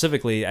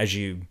specifically as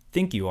you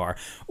think you are,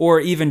 or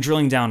even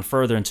drilling down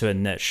further into a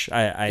niche.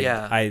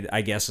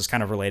 I guess is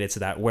kind of related to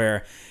that,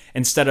 where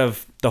instead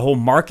of the whole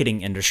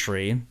marketing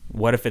industry,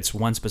 what if it's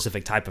one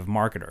specific type of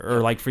marketer?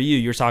 Or like for you,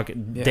 you're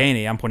talking,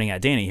 Danny, I'm pointing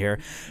at Danny here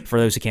for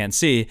those who can't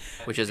see.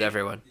 Which is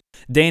everyone.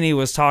 Danny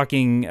was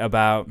talking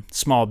about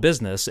small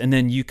business, and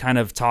then you kind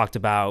of talked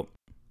about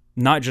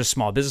not just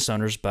small business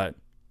owners, but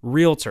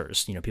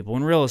realtors, people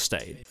in real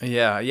estate.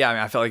 Yeah. I mean,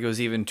 I felt like it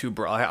was even too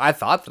broad. I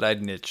thought that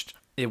I'd niched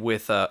it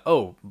with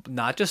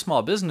not just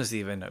small business,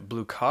 even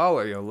blue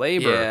collar,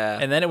 labor. Yeah.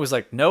 And then it was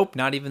like, nope,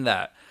 not even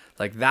that.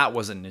 Like, that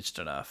wasn't niched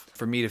enough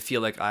for me to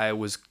feel like I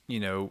was,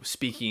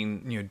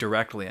 speaking,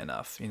 directly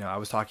enough. I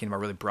was talking about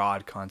really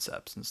broad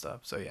concepts and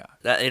stuff. So yeah,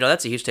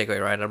 that's a huge takeaway,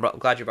 Ryan. I'm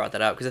glad you brought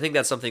that up, because I think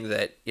that's something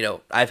that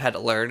I've had to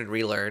learn and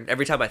relearn.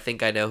 Every time I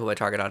think I know who my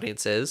target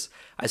audience is,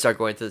 I start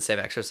going through the same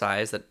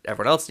exercise that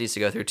everyone else needs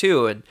to go through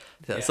too. And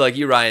so, like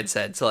you, Ryan,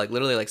 said, so like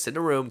literally, like sit in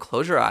a room,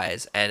 close your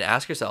eyes, and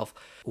ask yourself,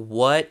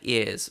 what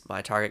is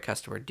my target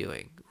customer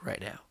doing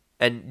right now?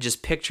 And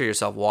just picture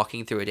yourself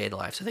walking through a day in the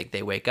life. So think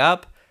they wake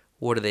up.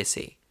 What do they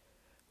see?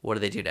 What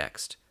do they do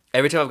next?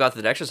 Every time I've gone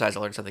through that exercise,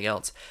 I learned something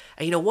else.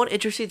 And one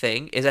interesting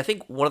thing is, I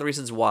think one of the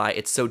reasons why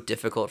it's so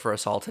difficult for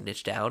us all to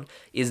niche down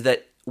is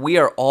that we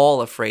are all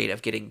afraid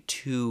of getting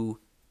too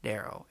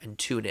narrow and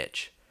too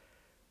niche.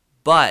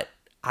 But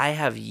I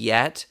have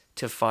yet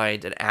to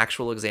find an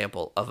actual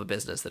example of a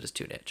business that is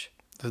too niche.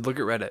 Look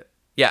at Reddit.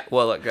 Yeah,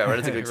 well, look,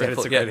 Reddit's a good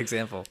example. Reddit's a great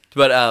example.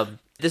 But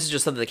this is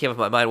just something that came up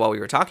in my mind while we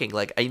were talking.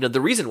 Like,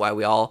 the reason why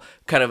we all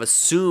kind of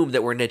assume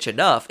that we're niche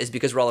enough is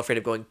because we're all afraid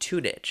of going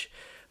too niche.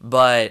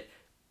 But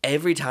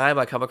every time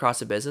I come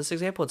across a business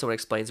example and someone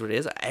explains what it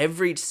is,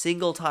 every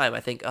single time I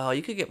think, oh,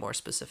 you could get more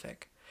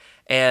specific.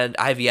 And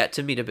I've yet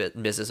to meet a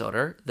business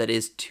owner that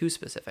is too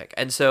specific.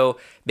 And so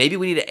maybe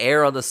we need to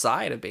err on the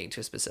side of being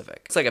too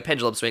specific. It's like a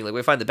pendulum swing. Like,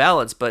 we find the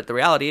balance, but the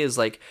reality is,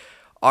 like,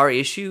 our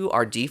issue,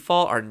 our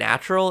default, our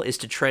natural is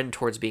to trend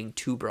towards being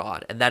too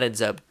broad. And that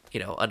ends up,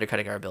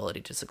 undercutting our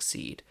ability to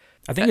succeed.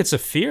 I think it's a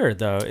fear,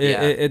 though.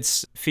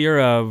 It's fear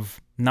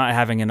of not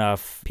having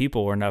enough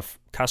people or enough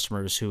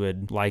customers who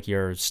would like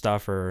your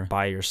stuff or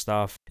buy your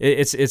stuff.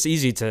 It's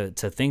easy to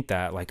think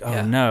that, like,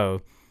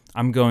 no,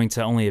 I'm going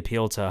to only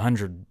appeal to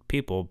 100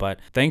 people. But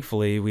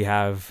thankfully, we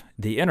have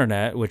the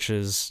internet, which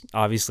has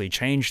obviously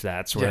changed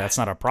that, so that's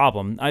not a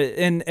problem.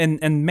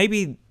 And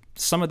maybe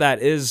some of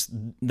that is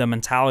the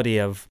mentality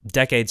of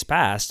decades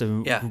past.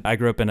 I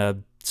grew up in a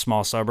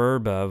small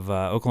suburb of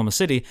Oklahoma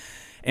City.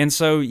 And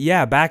so,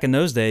 back in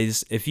those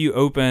days, if you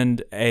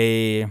opened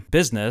a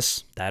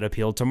business that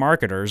appealed to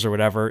marketers or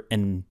whatever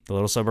in the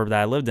little suburb that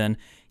I lived in,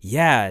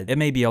 it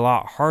may be a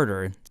lot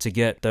harder to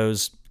get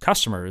those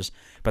customers,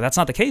 but that's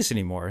not the case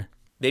anymore.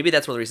 maybe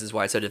that's one of the reasons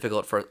why it's so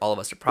difficult for all of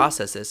us to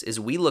process this, is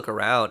we look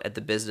around at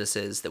the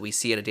businesses that we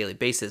see on a daily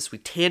basis, we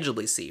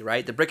tangibly see,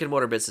 right? The brick and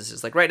mortar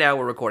businesses, like right now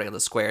we're recording on the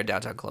square in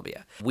downtown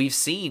Columbia. We've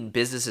seen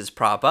businesses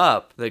prop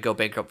up that go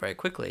bankrupt very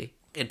quickly,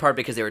 in part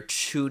because they were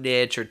too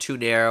niche or too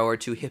narrow or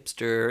too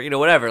hipster,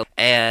 whatever.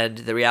 And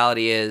the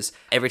reality is,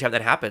 every time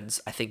that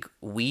happens, I think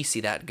we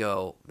see that and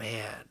go,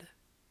 man,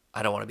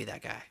 I don't want to be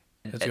that guy.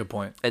 That's a good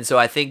point. And so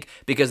I think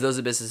because those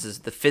are businesses,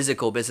 the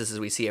physical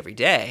businesses we see every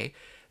day,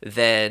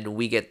 then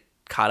we get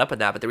caught up in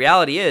that. But the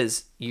reality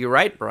is, you're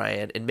right,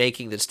 Brian, in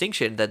making the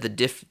distinction that the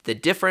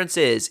difference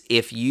is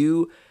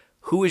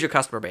who is your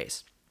customer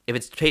base? If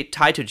it's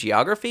tied to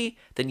geography,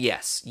 then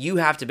yes, you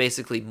have to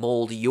basically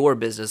mold your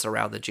business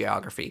around the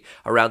geography,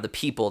 around the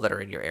people that are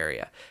in your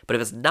area. But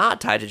if it's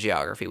not tied to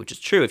geography, which is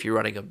true if you're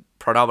running a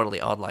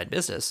predominantly online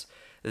business,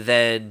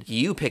 then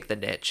you pick the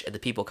niche and the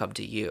people come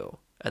to you.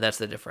 And that's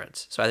the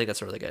difference. So I think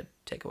that's a really good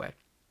takeaway.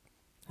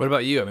 What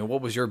about you? I mean,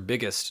 what was your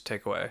biggest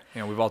takeaway?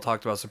 We've all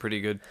talked about some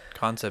pretty good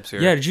concepts here.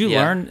 Yeah, did you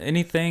learn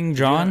anything,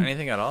 John? Did you learn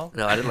anything at all?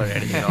 No, I didn't learn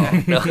anything at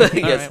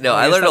all. No,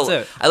 I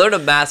learned a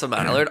massive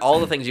amount. I learned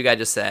all the things you guys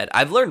just said.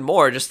 I've learned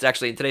more just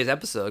actually in today's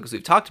episode because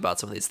we've talked about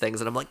some of these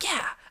things, and I'm like,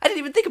 yeah, I didn't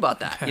even think about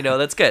that.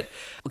 That's good.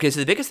 Okay, so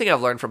the biggest thing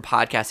I've learned from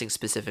podcasting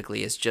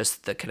specifically is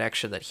just the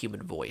connection that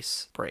human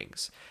voice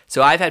brings.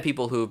 So I've had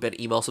people who have been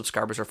email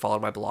subscribers or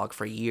followed my blog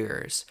for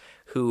years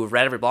who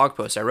read every blog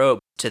post I wrote.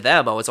 To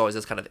them, I was always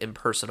this kind of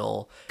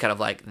impersonal, kind of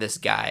like this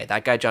guy,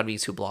 that guy John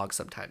Meeks who blogs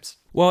sometimes.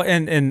 Well,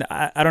 and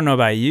I don't know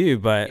about you,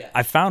 but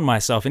I found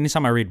myself,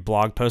 anytime I read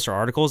blog posts or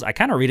articles, I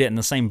kind of read it in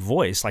the same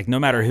voice, like no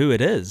matter who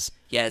it is.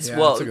 Yes, yeah,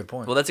 that's a good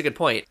point. Well, that's a good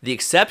point. The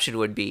exception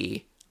would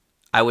be,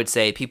 I would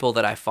say, people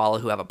that I follow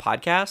who have a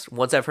podcast.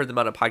 Once I've heard them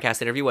on a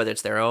podcast interview, whether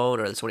it's their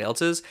own or somebody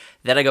else's,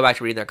 then I go back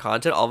to reading their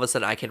content. All of a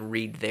sudden, I can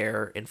read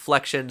their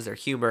inflections, their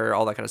humor,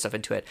 all that kind of stuff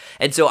into it.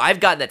 And so I've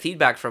gotten that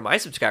feedback from my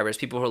subscribers,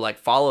 people who are like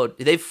followed,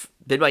 they've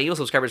been my email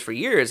subscribers for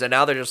years, and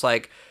now they're just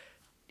like,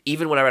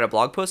 even when I write a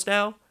blog post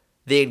now,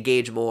 they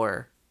engage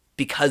more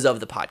because of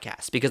the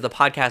podcast, because the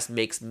podcast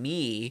makes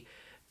me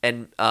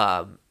and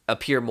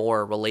appear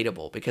more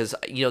relatable, because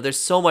there's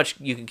so much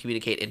you can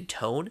communicate in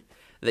tone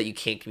that you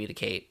can't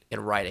communicate in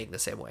writing the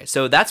same way.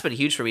 So that's been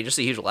huge for me, just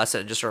a huge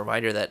lesson, just a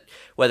reminder that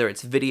whether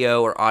it's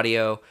video or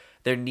audio,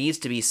 there needs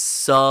to be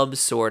some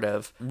sort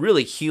of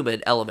really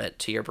human element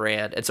to your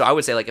brand. And so I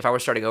would say, like, if I were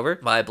starting over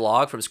my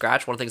blog from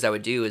scratch, one of the things I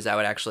would do is I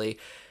would actually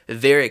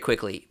very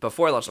quickly,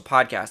 before I launched a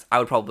podcast, I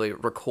would probably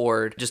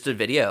record just a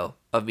video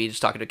of me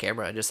just talking to a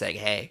camera and just saying,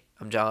 hey,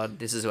 I'm John,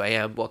 this is who I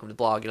am, welcome to the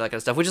blog, that kind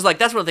of stuff, which is like,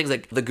 that's one of the things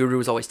like the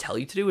gurus always tell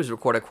you to do, is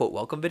record a quote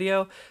welcome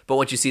video. But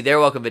once you see their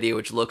welcome video,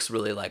 which looks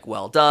really like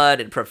well done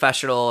and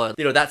professional, and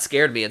that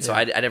scared me, and so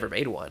I never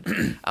made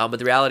one. But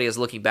the reality is,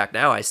 looking back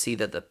now, I see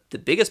that the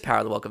biggest power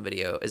of the welcome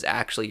video is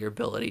actually your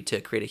ability to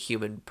create a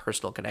human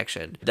personal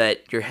connection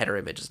that your header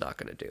image is not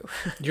going to do.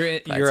 Your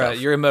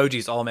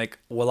emojis all make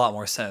a lot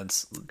more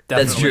sense.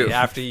 Definitely, that's true.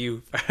 After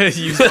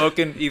you've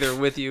spoken either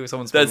with you,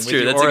 someone's spoken that's with true.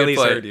 you, That's or a at good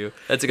least point. heard you.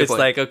 That's a good point. It's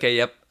like, okay,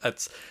 yep,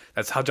 that's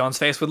how John's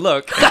face would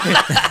look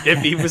if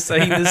he was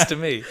saying this to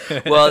me.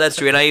 Well, that's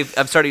true, and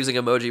I've started using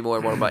emoji more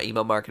and more in my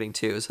email marketing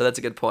too. So that's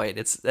a good point.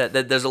 It's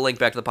there's a link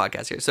back to the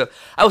podcast here. So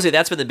I would say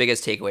that's been the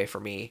biggest takeaway for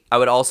me. I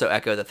would also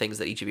echo the things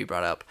that each of you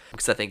brought up,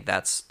 because I think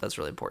that's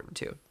really important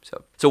too.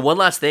 So one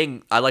last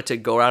thing I'd like to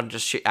go around and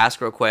just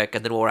ask real quick,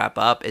 and then we'll wrap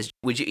up. Is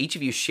would you each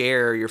of you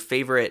share your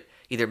favorite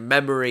either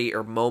memory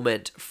or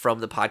moment from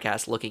the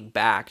podcast looking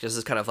back, just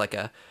as kind of like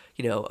a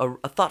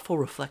thoughtful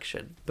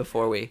reflection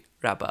before we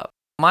wrap up?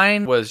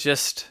 Mine was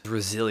just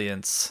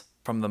resilience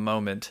from the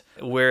moment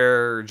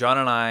where John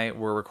and I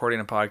were recording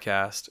a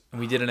podcast,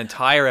 and we did an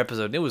entire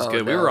episode, and it was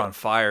good. No. We were on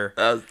fire.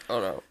 Oh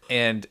no.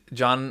 And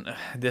John,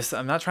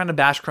 I'm not trying to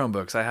bash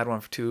Chromebooks. I had one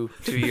for two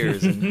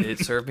years, and it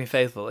served me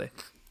faithfully.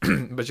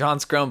 But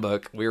John's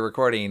Chromebook, we were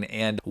recording,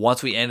 and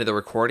once we ended the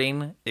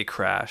recording, it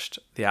crashed.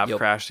 The app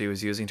crashed he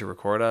was using to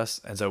record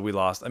us, and so we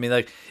lost. I mean,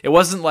 like, it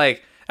wasn't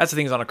like, that's the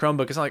thing is on a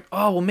Chromebook, it's not like,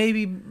 oh, well,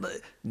 maybe,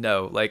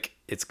 no, like,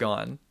 it's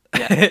gone.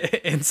 Yeah.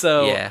 And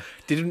so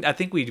I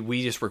think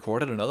we just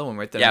recorded another one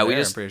right there. Yeah, we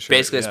just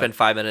basically spent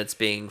 5 minutes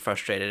being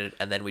frustrated,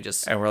 and then we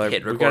just we're like,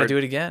 hit record. We gotta do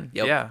it again.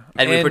 Yep. Yeah.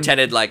 And we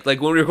pretended like when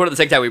we recorded the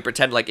second time, we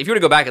pretended like if you were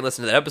to go back and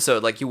listen to that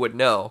episode, like you wouldn't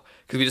know,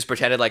 because we just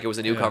pretended like it was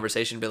a new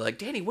conversation, and be like,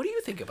 Danny, what do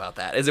you think about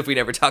that? As if we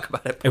never talk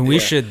about it before.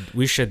 And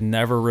we should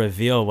never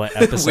reveal what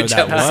episode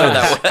that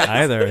was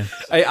either.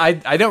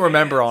 I don't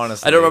remember,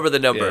 honestly. I don't remember the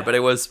number, but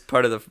it was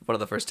part of one of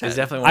the first 10. It's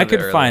definitely one I of the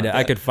could find it.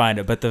 I could find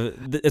it, but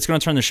it's going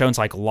to turn the show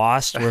into like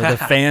Lost, where the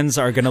fans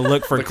are going to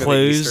look for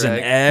clues in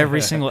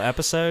every single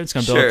episode. It's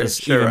going to build up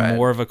this even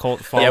more of a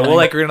cult following. Yeah,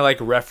 we're going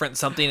to reference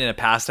something in a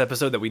past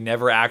episode that we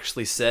never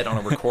actually said on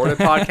a recorded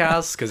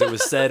podcast, because it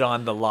was said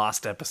on the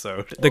Lost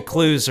episode. The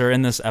clues are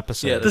in this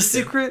episode. Yeah, the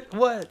secret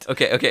what?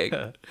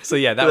 Okay. So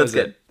yeah, that was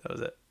it.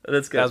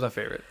 That's good. That was my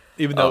favorite.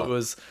 Even though it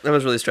was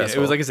really stressful.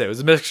 It was, like I said, it was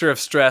a mixture of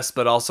stress,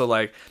 but also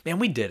like, man,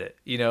 we did it.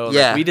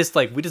 We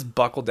just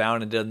buckled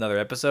down and did another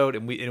episode,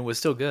 and it was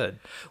still good.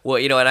 Well,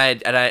 and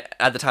I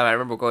at the time I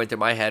remember going through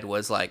my head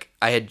was like,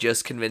 I had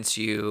just convinced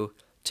you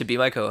to be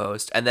my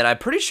co-host, and then I'm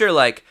pretty sure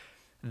like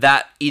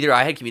that either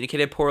I had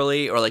communicated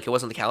poorly or like it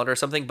wasn't on the calendar or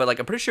something, but like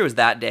I'm pretty sure it was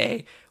that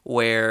day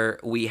where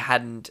we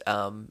hadn't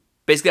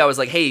basically I was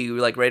like, hey, you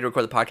were like ready to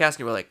record the podcast, and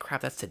you were like,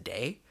 crap, that's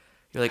today.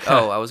 You're like,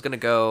 oh, I was gonna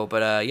go,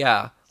 but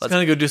yeah, let's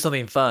gonna go do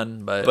something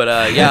fun, but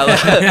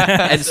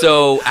yeah. And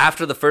so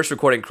after the first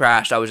recording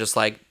crashed, I was just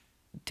like,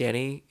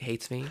 Danny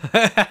hates me,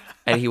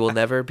 and he will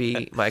never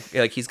be my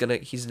like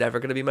he's never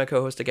gonna be my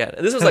co-host again.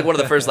 And this was like one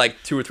of the first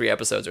like 2 or 3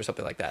 episodes or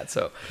something like that.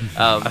 So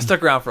I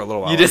stuck around for a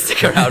little while. You did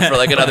stick around for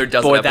like another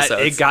dozen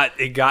episodes.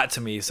 It got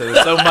to me. So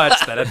there's so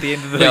much that at the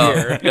end of the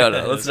year, no,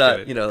 let's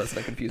not let's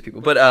not confuse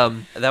people. But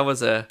that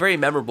was a very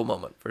memorable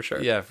moment for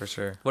sure. Yeah, for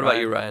sure. What about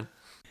you, Ryan?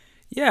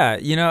 Yeah,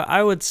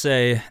 I would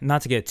say,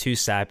 not to get too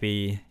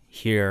sappy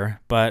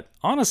here, but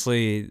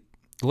honestly,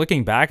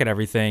 looking back at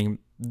everything,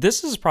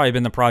 this has probably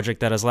been the project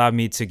that has allowed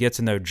me to get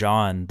to know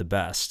John the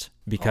best,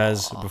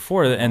 because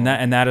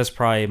that is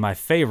probably my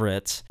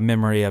favorite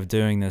memory of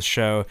doing this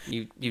show.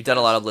 You've done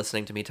a lot of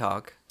listening to me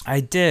talk. I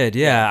did,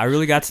 yeah. I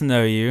really got to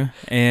know you,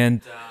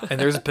 and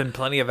there's been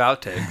plenty of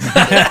outtakes.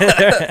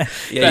 That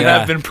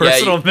have been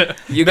personal. Yeah,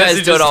 you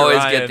guys don't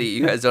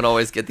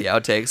always get the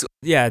outtakes.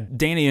 Yeah,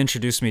 Danny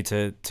introduced me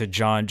to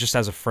John just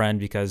as a friend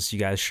because you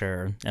guys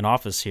share an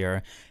office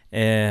here,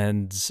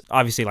 and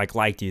obviously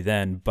liked you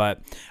then.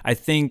 But I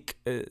think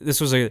this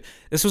was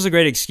a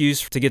great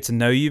excuse to get to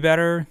know you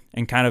better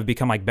and kind of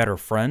become like better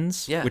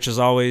friends. Yeah. which is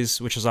always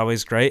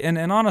great.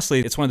 And honestly,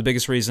 it's one of the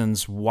biggest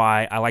reasons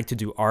why I like to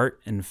do art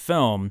and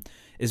film,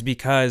 is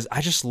because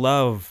I just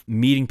love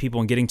meeting people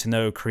and getting to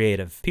know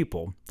creative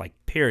people. Like,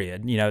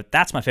 period.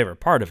 That's my favorite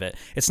part of it.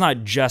 It's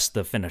not just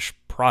the finished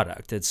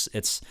product. It's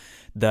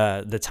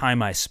the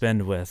time I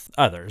spend with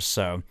others.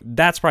 So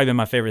that's probably been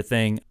my favorite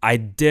thing. I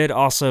did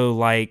also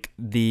like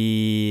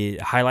the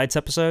highlights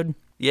episode.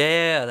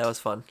 Yeah, that was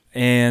fun.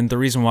 And the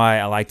reason why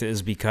I liked it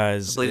is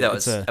because I believe that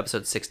was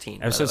episode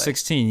 16. Episode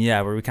 16,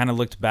 yeah, where we kind of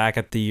looked back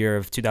at the year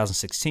of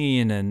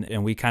 2016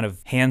 and we kind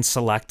of hand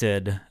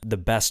selected the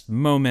best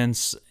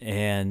moments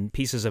and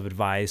pieces of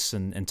advice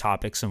and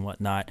topics and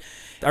whatnot.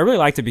 I really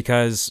liked it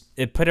because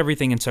it put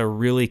everything into a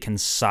really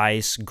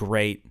concise,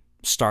 great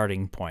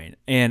starting point.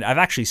 And I've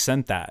actually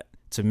sent that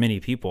to many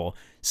people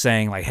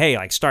saying like, hey,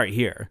 start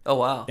here. Oh,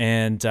 wow.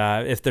 And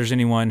if there's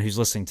anyone who's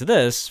listening to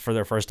this for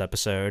their first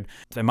episode,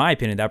 in my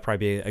opinion, that'd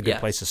probably be a good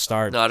place to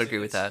start. No, I'd agree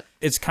with that.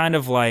 It's kind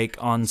of like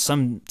on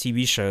some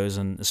TV shows,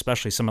 and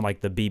especially some of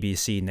like the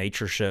BBC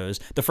nature shows,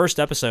 the first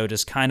episode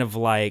is kind of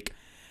like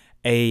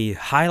a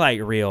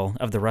highlight reel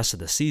of the rest of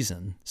the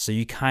season. So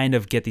you kind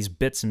of get these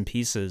bits and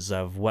pieces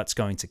of what's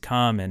going to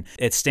come, and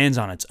it stands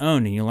on its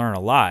own and you learn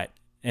a lot.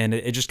 And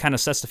it just kind of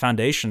sets the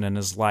foundation and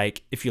is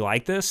like, if you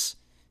like this,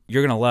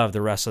 you're going to love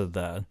the rest of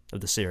the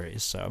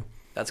series. So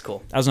that's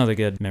cool. That was another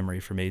good memory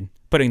for me,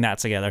 putting that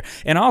together.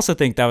 And I also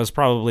think that was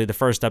probably the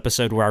first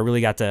episode where I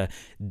really got to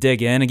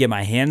dig in and get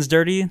my hands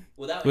dirty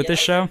with this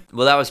show.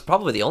 Well, that was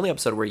probably the only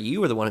episode where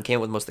you were the one who came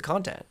up with most of the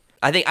content.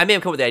 I think I may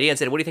have come up with the idea and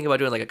said, what do you think about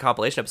doing like a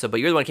compilation episode? But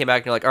you're the one who came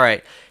back and you're like, all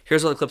right,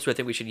 here's all the clips I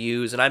think we should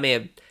use. And I may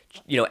have,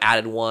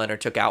 added one or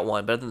took out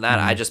one. But other than that,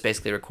 I just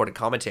basically recorded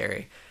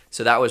commentary.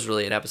 So that was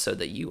really an episode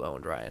that you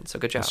owned, Ryan. So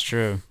good job. That's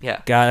true.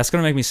 Yeah. God, that's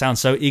going to make me sound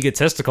so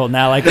egotistical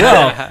now. Like,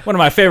 well, one of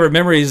my favorite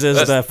memories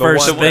is the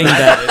first thing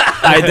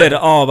that I did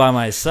all by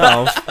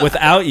myself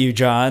without you,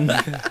 John.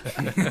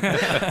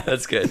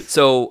 That's good.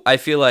 So I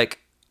feel like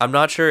I'm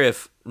not sure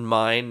if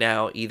mine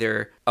now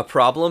either a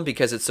problem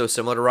because it's so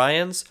similar to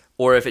Ryan's,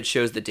 or if it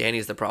shows that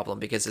Danny's the problem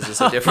because this is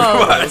so different.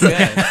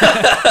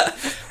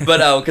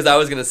 But because I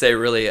was going to say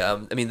really,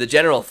 the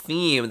general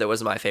theme that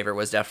was my favorite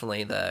was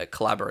definitely the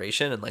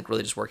collaboration and like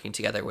really just working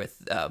together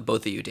with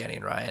both of you, Danny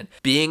and Ryan.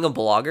 Being a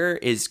blogger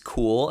is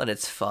cool and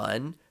it's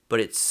fun, but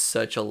it's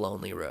such a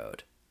lonely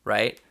road,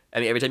 right? I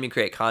mean, every time you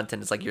create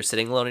content, it's like you're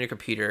sitting alone on your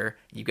computer,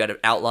 you've got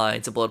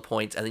outlines and bullet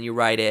points, and then you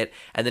write it.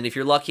 And then if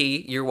you're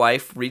lucky, your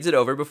wife reads it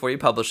over before you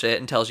publish it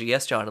and tells you,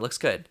 yes, John, it looks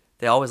good.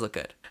 They always look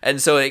good. And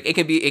so it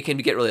can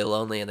get really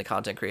lonely in the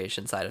content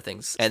creation side of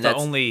things. And that's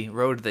the only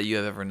road that you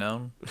have ever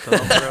known.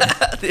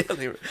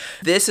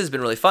 This has been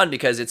really fun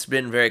because it's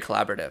been very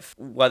collaborative.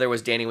 Whether it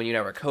was Danny when you and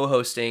I were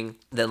co-hosting,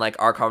 then like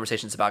our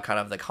conversations about kind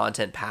of the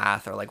content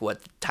path or like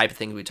what type of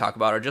things we talk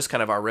about, or just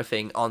kind of our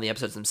riffing on the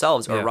episodes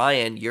themselves. Or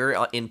Ryan,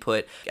 your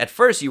input. At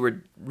first, you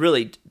were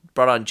really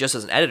brought on just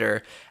as an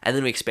editor, and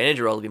then we expanded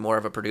your role to be more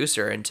of a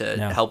producer and to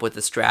help with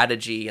the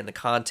strategy and the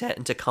content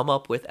and to come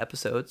up with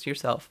episodes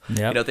yourself.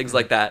 Things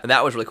like that. And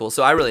that was really cool.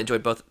 So I really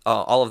enjoyed both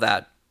all of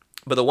that.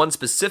 But the one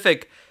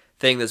specific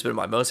thing that's been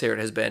my most favorite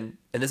has been,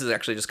 and this is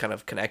actually just kind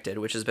of connected,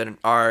 which has been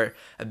our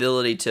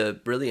ability to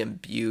really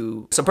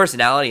imbue some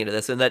personality into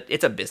this, and that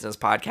it's a business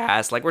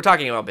podcast. Like, we're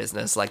talking about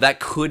business. Like, that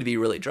could be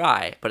really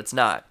dry, but it's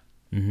not.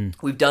 Mm-hmm.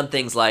 We've done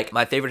things like,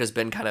 my favorite has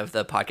been kind of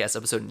the podcast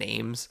episode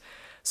names.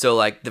 So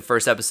like the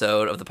first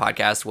episode of the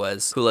podcast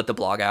was Who Let the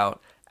Blog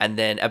Out? And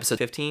then episode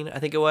 15, I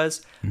think it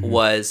was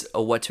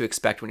what to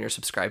expect when you're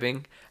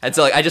subscribing. And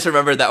so like I just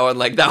remember that one,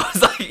 like that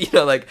was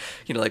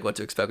like what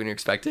to expect when you're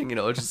expecting,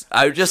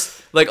 I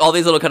just like all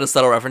these little kind of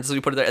subtle references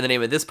we put in there. And the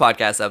name of this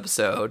podcast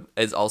episode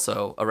is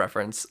also a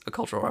reference, a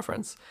cultural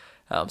reference.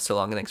 So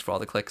long, and thanks for all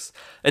the clicks.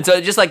 And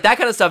so just like that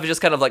kind of stuff is just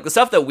kind of like the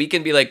stuff that we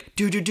can be like,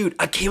 dude,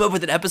 I came up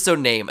with an episode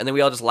name, and then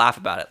we all just laugh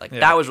about it. Like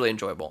that was really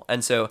enjoyable.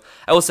 And so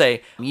I will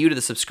say, you to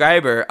the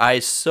subscriber, I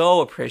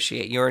so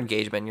appreciate your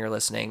engagement, your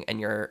listening, and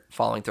your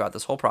following throughout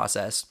this whole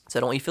process. So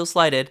don't you feel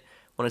slighted.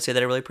 I want to say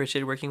that I really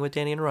appreciated working with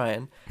Danny and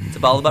Ryan.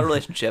 It's all about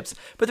relationships.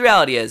 But the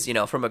reality is,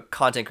 from a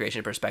content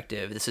creation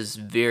perspective, this is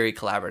very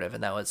collaborative,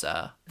 and this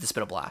has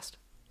been a blast.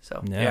 So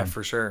yeah,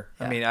 for sure.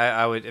 Yeah. I mean,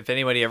 I would, if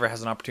anybody ever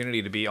has an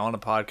opportunity to be on a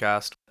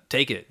podcast,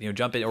 take it.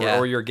 Jump in,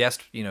 or your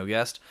guest,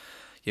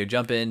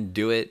 jump in,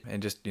 do it,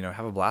 and just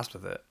have a blast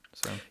with it.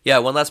 So yeah,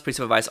 one last piece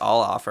of advice I'll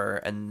offer,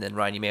 and then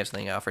Ryan, you may have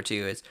something to offer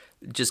too, is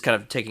just kind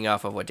of taking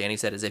off of what Danny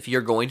said. Is if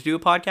you're going to do a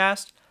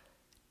podcast,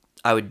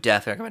 I would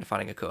definitely recommend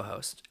finding a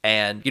co-host.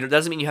 And, it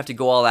doesn't mean you have to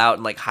go all out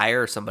and, like,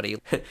 hire somebody.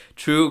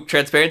 True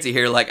transparency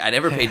here. Like, I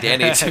never paid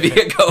Danny to be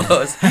a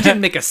co-host. He didn't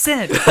make a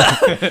cent.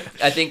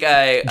 I think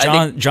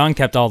John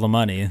kept all the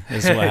money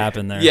is what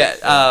happened there. Yeah.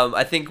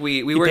 I think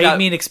we worked out... paid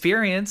me an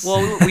experience.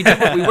 Well, we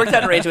worked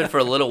out an arrangement for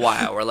a little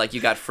while where, like, you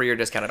got free or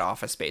discounted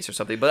office space or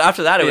something. But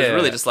after that, it was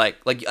really just, like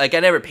I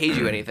never paid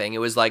you anything. It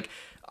was, like...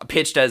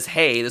 pitched as,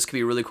 hey, this could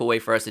be a really cool way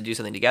for us to do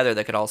something together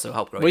that could also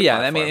help grow. Well, yeah,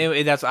 platform. I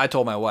mean, that's I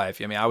told my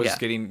wife. I mean, I was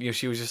getting,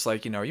 she was just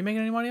like, are you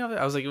making any money off it?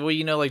 I was like,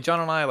 well, like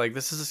John and I, like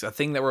this is a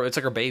thing that it's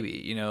like our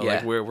baby,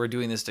 like we're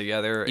doing this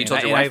together. You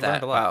told your wife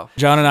that. Wow.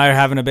 John and I are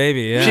having a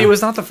baby. Yeah. She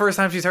was not the first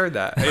time she's heard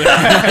that.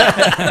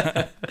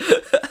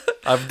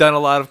 I've done a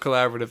lot of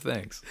collaborative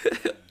things.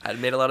 I've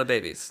made a lot of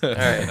babies. All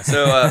right.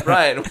 So,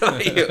 Ryan, what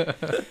about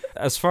you?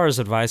 As far as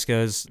advice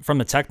goes, from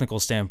the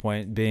technical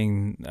standpoint,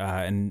 being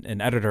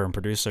an editor and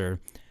producer,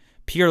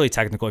 purely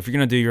technical, if you're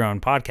going to do your own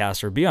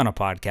podcast or be on a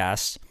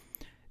podcast,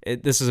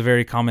 this is a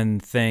very common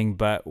thing,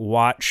 but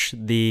watch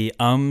the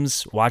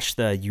watch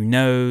the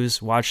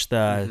knows, watch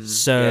the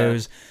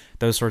so's,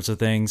 those sorts of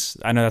things.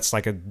 I know that's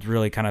like a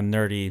really kind of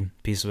nerdy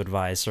piece of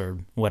advice or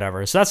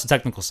whatever. So that's the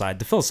technical side.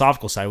 The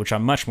philosophical side, which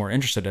I'm much more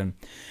interested in,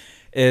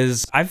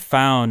 is I've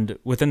found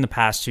within the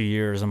past 2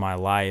 years of my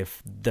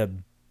life, the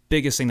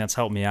biggest thing that's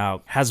helped me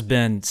out has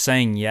been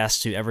saying yes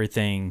to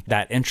everything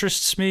that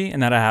interests me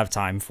and that I have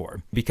time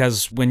for.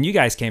 Because when you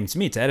guys came to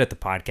me to edit the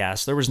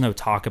podcast, there was no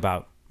talk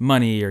about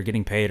money or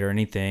getting paid or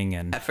anything.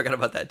 And I forgot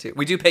about that too.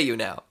 We do pay you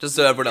now, just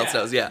so everyone else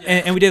knows. Yeah.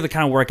 And we did the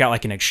kind of work out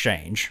like an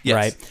exchange,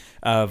 right?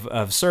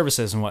 Of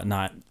services and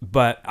whatnot.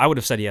 But I would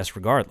have said yes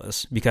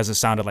regardless because it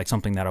sounded like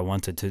something that I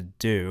wanted to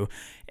do.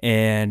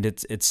 And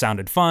it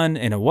sounded fun,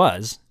 and it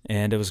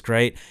was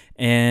great.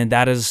 And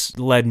that has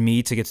led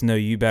me to get to know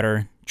you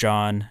better,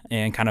 John,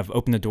 and kind of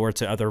open the door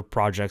to other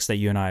projects that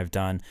you and I have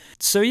done.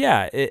 So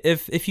yeah,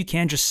 if you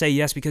can just say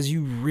yes, because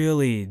you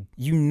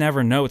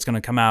never know what's going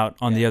to come out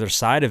on the other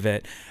side of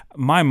it.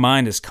 My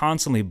mind is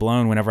constantly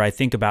blown whenever I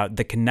think about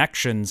the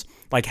connections,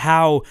 like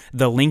how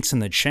the links in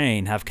the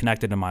chain have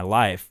connected in my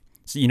life.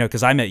 So,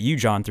 because I met you,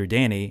 John, through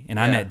Danny, and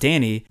I met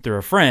Danny through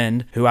a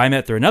friend who I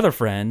met through another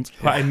friend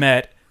who I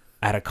met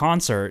at a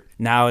concert.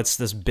 Now it's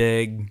this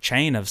big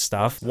chain of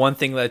stuff. One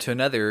thing led to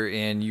another,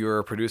 and you're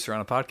a producer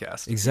on a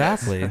podcast.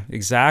 Exactly.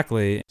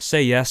 Exactly.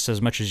 Say yes to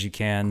as much as you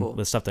can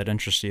with stuff that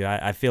interests you.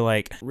 I feel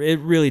like it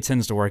really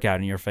tends to work out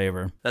in your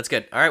favor. That's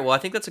good. All right. Well, I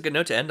think that's a good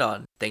note to end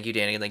on. Thank you,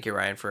 Danny, and thank you,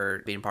 Ryan,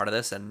 for being part of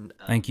this. And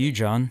thank you,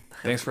 John.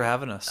 Thanks for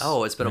having us.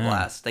 Oh, it's been a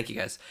blast. Thank you,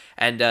 guys.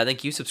 And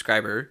thank you,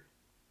 subscriber.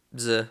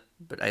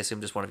 But I assume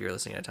just one of you are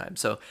listening at a time.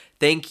 So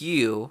thank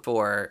you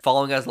for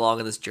following us along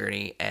on this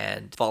journey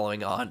and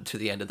following on to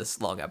the end of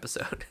this long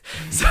episode.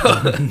 So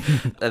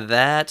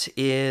that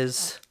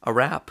is a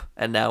wrap.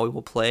 And now we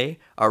will play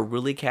our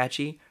really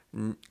catchy,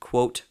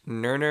 quote,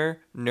 nerner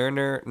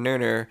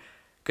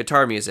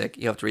guitar music.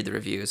 You have to read the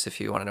reviews if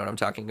you want to know what I'm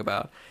talking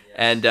about.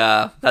 And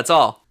that's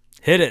all.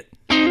 Hit it.